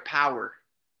higher power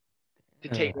to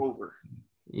take over.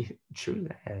 Yeah, true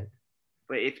that.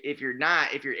 But if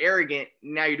you're arrogant,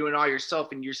 now you're doing it all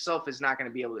yourself, and yourself is not going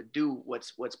to be able to do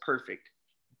what's perfect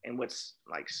and what's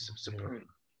like supreme.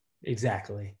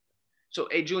 Exactly. So,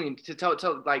 hey, Julian, tell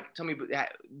me,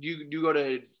 do you go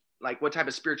to, like, what type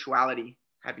of spirituality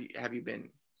have you been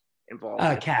involved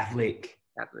in? Catholic.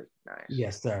 Catholic, nice.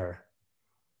 Yes, sir.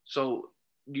 So,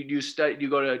 do you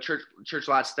go to church a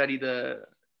lot, study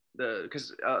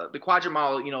because the quadrant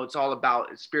model, it's all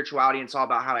about spirituality, and it's all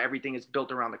about how everything is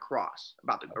built around the cross,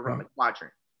 around the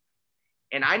quadrant.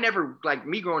 And I never, like,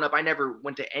 me growing up, I never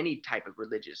went to any type of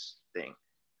religious thing.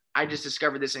 I just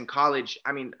discovered this in college.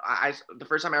 I mean, the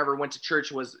first time I ever went to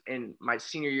church was in my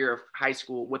senior year of high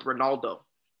school with Renaldo.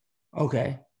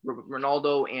 Okay.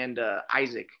 Renaldo and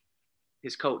Isaac,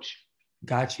 his coach.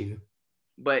 Got you.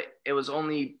 But it was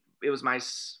my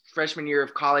freshman year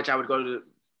of college. I would go to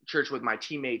church with my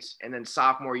teammates, and then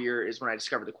sophomore year is when I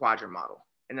discovered the quadrant model,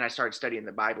 and then I started studying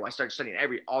the Bible. I started studying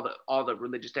all the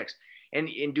religious texts. And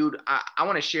dude, I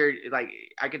want to share, like,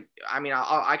 I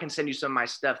can send you some of my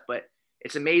stuff, but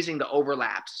it's amazing the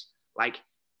overlaps. Like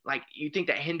you think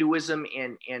that Hinduism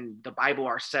and the Bible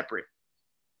are separate.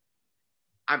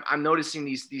 I'm noticing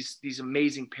these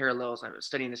amazing parallels. I'm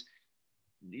studying this.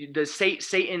 The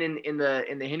Satan in the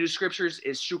Hindu scriptures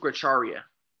is Shukracharya.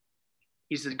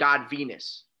 He's the god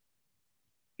Venus.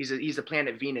 He's the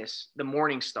planet Venus, the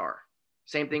morning star.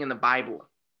 Same thing in the Bible.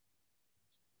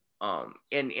 And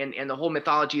the whole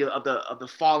mythology of the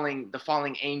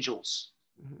falling angels,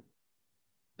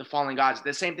 the fallen gods.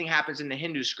 The same thing happens in the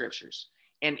Hindu scriptures,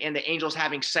 and the angels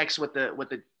having sex with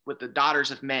the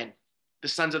daughters of men, the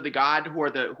sons of the god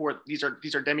these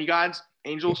are demigods,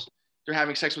 angels. They're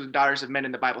having sex with the daughters of men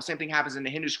in the Bible. Same thing happens in the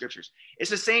Hindu scriptures. It's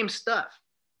the same stuff.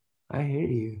 I hear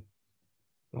you.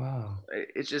 Wow.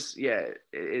 It's just,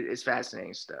 it's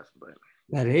fascinating stuff. But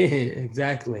that is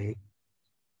exactly.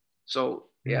 So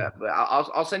yeah, but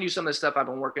I'll send you some of the stuff I've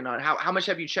been working on. How much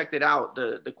have you checked it out,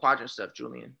 the quadrant stuff,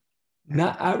 Julian?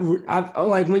 No, I've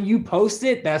like, when you post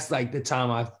it, that's like the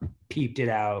time I've peeped it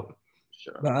out.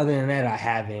 Sure. But other than that, I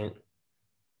haven't.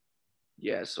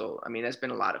 Yeah, so I mean, that's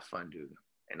been a lot of fun, dude.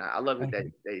 And I love it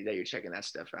that you're checking that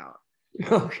stuff out.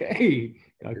 Okay.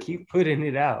 I'll keep putting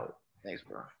it out. Thanks,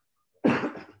 bro.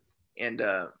 And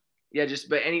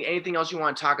but anything else you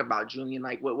want to talk about, Julian?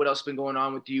 Like, what else has been going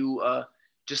on with you?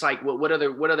 Just like what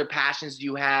other passions do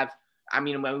you have? I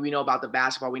mean, we know about the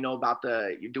basketball, we know about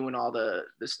you're doing all the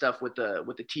stuff with the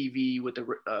TV, with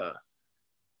the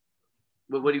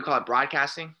what do you call it,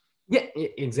 broadcasting? Yeah,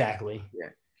 exactly.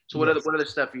 Yeah. So what other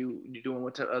stuff you doing?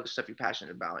 What other stuff you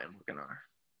passionate about and working on?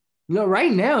 No,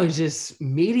 right now it's just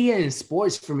media and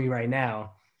sports for me right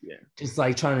now. Yeah. Just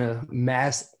like trying to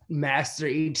master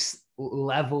each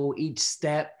level, each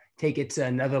step, take it to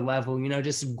another level,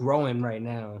 just growing right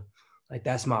now. Like,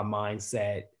 that's my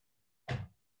mindset.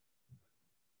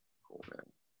 Cool, man.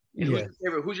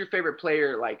 And who's your favorite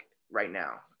player, like, right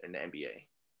now in the NBA?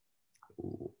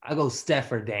 I go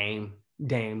Steph or Dame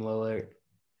Lillard.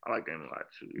 I like Dame a lot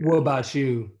too. Yeah. What about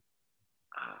you?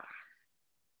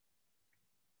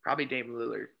 Probably Dame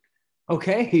Lillard.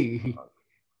 Okay.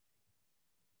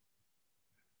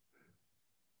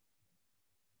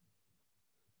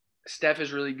 Steph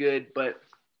is really good, but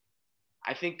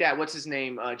I think that what's his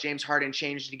name, James Harden,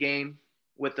 changed the game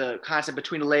with the concept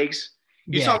between the legs.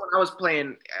 You saw when I was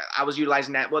playing, I was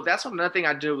utilizing that. Well, that's another thing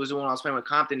I did was when I was playing with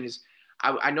Compton is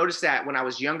I noticed that when I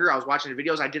was younger, I was watching the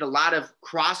videos, I did a lot of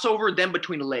crossover, then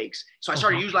between the legs. So I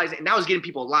started utilizing it, and that was getting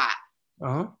people a lot.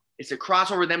 Uh-huh. It's a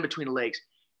crossover, then between the legs.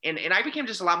 And I became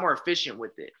just a lot more efficient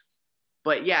with it.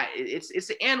 But yeah, it's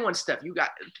the and one stuff.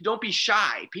 Don't be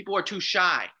shy. People are too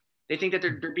shy. They think that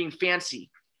they're being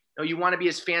fancy. No, you want to be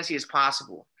as fancy as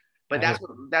possible. But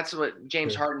that's what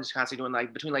James Harden's constantly doing,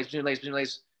 like between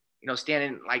legs,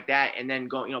 standing like that and then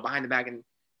going, behind the back and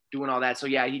doing all that. So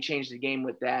yeah, he changed the game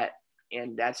with that,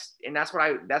 and that's what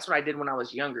I did when I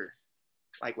was younger,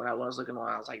 like when I was looking on,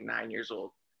 I was like 9 years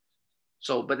old.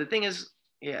 So, but the thing is,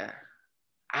 yeah,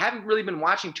 I haven't really been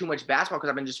watching too much basketball because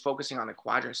I've been just focusing on the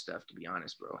quadrant stuff, to be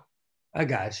honest, bro. I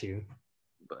got you.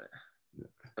 But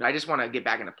I just want to get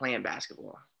back into playing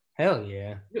basketball. Hell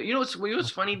yeah. You know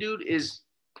what's funny, dude, is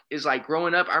like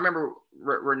growing up, I remember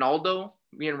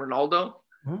me and Renaldo,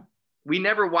 we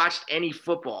never watched any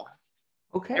football.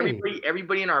 Okay.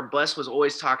 Everybody in our bus was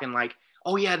always talking like,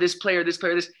 oh yeah, this player, this.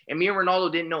 And me and Renaldo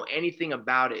didn't know anything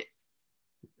about it.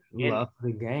 Love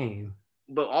the game.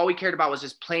 But all we cared about was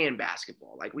just playing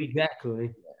basketball.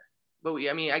 Exactly. But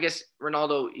I guess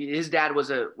Renaldo, his dad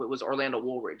was Renaldo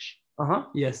Woolridge.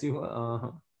 Yes, he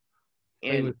was.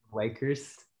 And with the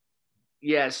Lakers.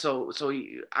 Yeah, so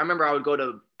I remember I would go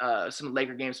to some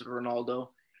Laker games with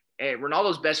Renaldo. And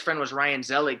Ronaldo's best friend was Ryan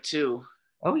Zellick too.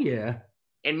 Oh yeah.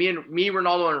 And me,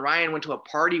 Renaldo, and Ryan went to a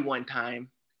party one time,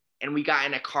 and we got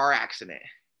in a car accident.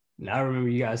 I remember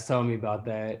you guys telling me about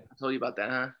that. I told you about that,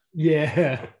 huh?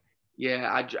 Yeah.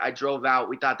 Yeah, I drove out.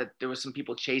 We thought that there was some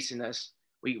people chasing us.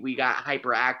 We got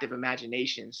hyperactive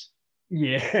imaginations.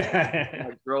 Yeah.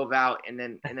 I drove out, and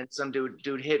then some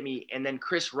dude hit me, and then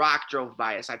Chris Rock drove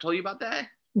by us. I told you about that?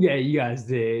 Yeah, you guys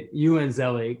did. You and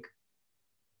Zellick.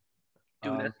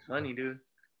 Dude, that's funny, dude.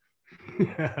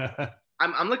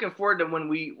 I'm looking forward to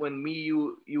when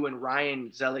you and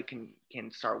Ryan Zellick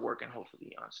can start working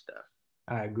hopefully on stuff.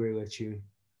 I agree with you.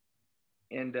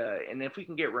 And if we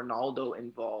can get Renaldo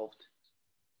involved,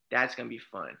 that's gonna be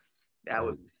fun. That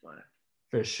would be fun.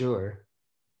 For sure.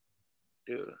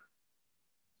 Dude.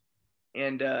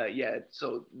 And yeah,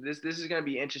 so this is gonna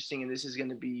be interesting, and this is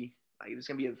gonna be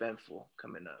eventful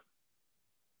coming up.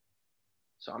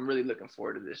 So I'm really looking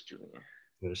forward to this, Julian.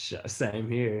 Same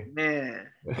here. Man.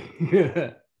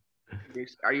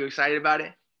 Are you excited about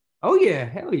it? Oh yeah,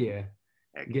 hell yeah.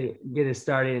 Get it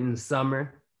started in the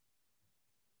summer.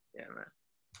 Yeah, man.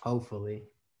 Hopefully.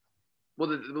 Well,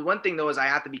 the one thing though is I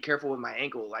have to be careful with my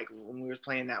ankle. Like when we were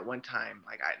playing that one time,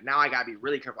 like I gotta be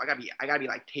really careful. I gotta be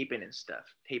like taping and stuff.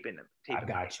 Taping. I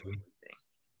got you.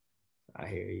 I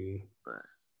hear you.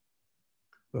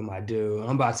 But my dude,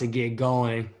 I'm about to get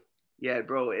going. Yeah,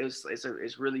 bro, it's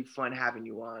really fun having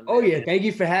you on. Oh yeah, thank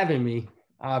you for having me.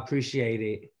 I appreciate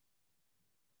it.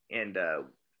 And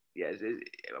yeah,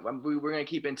 we're gonna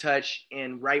keep in touch.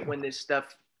 And right when this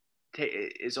stuff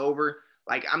is over,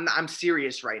 like I'm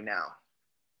serious right now.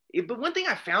 But one thing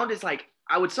I found is like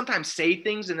I would sometimes say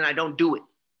things and then I don't do it,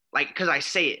 like because I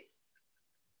say it.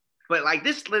 But like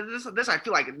this, I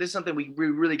feel like this is something we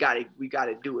really gotta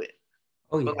do it.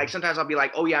 Oh yeah. But like sometimes I'll be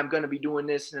like, oh yeah, I'm gonna be doing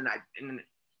this,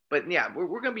 but yeah,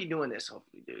 we're gonna be doing this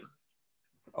hopefully, dude.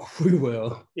 Oh, we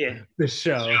will. Yeah. The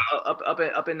show.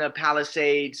 Up in the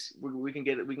Palisades, we can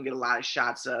get a lot of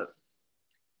shots up.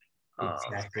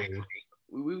 Exactly.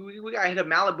 We gotta hit up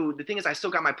Malibu. The thing is, I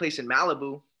still got my place in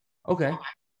Malibu. Okay.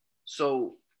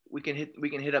 So we can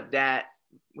hit up that,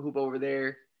 hoop over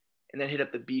there, and then hit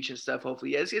up the beach and stuff.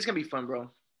 Hopefully, yeah, it's gonna be fun, bro.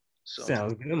 So.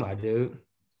 Sounds good, my dude.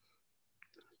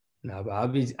 No, but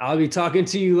I'll be talking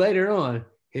to you later on.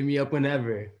 Hit me up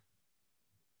whenever.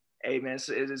 Hey man,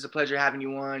 it's a pleasure having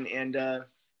you on, and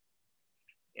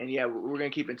yeah, we're gonna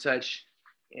keep in touch,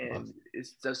 and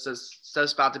it's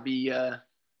stuff's about to be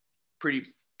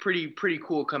pretty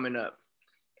cool coming up.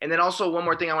 And then also one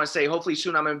more thing I want to say. Hopefully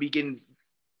soon I'm gonna be getting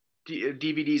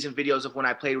DVDs and videos of when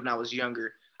I played when I was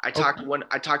younger. I talked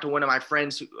to one of my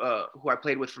friends who I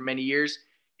played with for many years.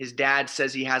 His dad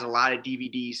says he has a lot of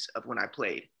DVDs of when I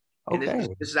played. And this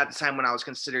is at the time when I was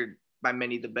considered by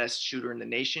many the best shooter in the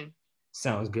nation.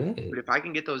 Sounds good. But if I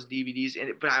can get those DVDs,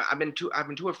 but I've been too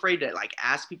afraid to like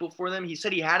ask people for them. He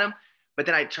said he had them, but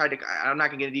then I tried to. I'm not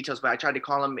gonna get into details, but I tried to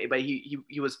call him, but he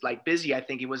was like busy. I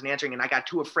think he wasn't answering, and I got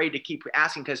too afraid to keep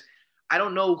asking because I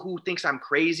don't know who thinks I'm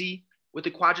crazy with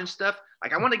the quadrant stuff.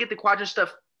 Like I want to get the quadrant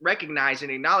stuff recognized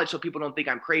and acknowledged so people don't think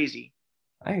I'm crazy.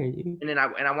 I hear you. And then I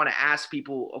want to ask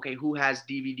people, okay, who has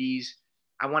DVDs?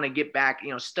 I want to get back,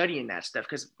 studying that stuff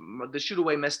because the shoot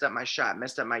away messed up my shot,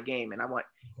 messed up my game. And I want,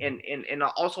 and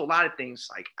also a lot of things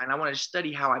like, and I want to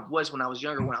study how I was when I was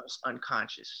younger, when I was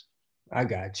unconscious. I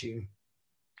got you.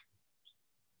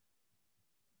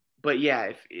 But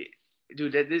yeah,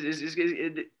 dude,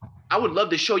 I would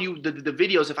love to show you the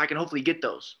videos if I can hopefully get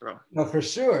those, bro. No, for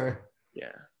sure.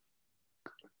 Yeah.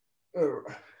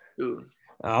 Dude.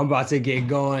 I'm about to get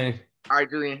going. All right,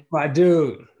 Julian. My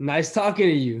dude, nice talking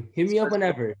to you. Hit me up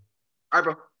whenever. All right,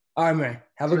 bro. All right, man.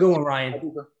 Have a good one,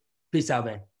 Ryan. Peace out,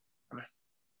 man.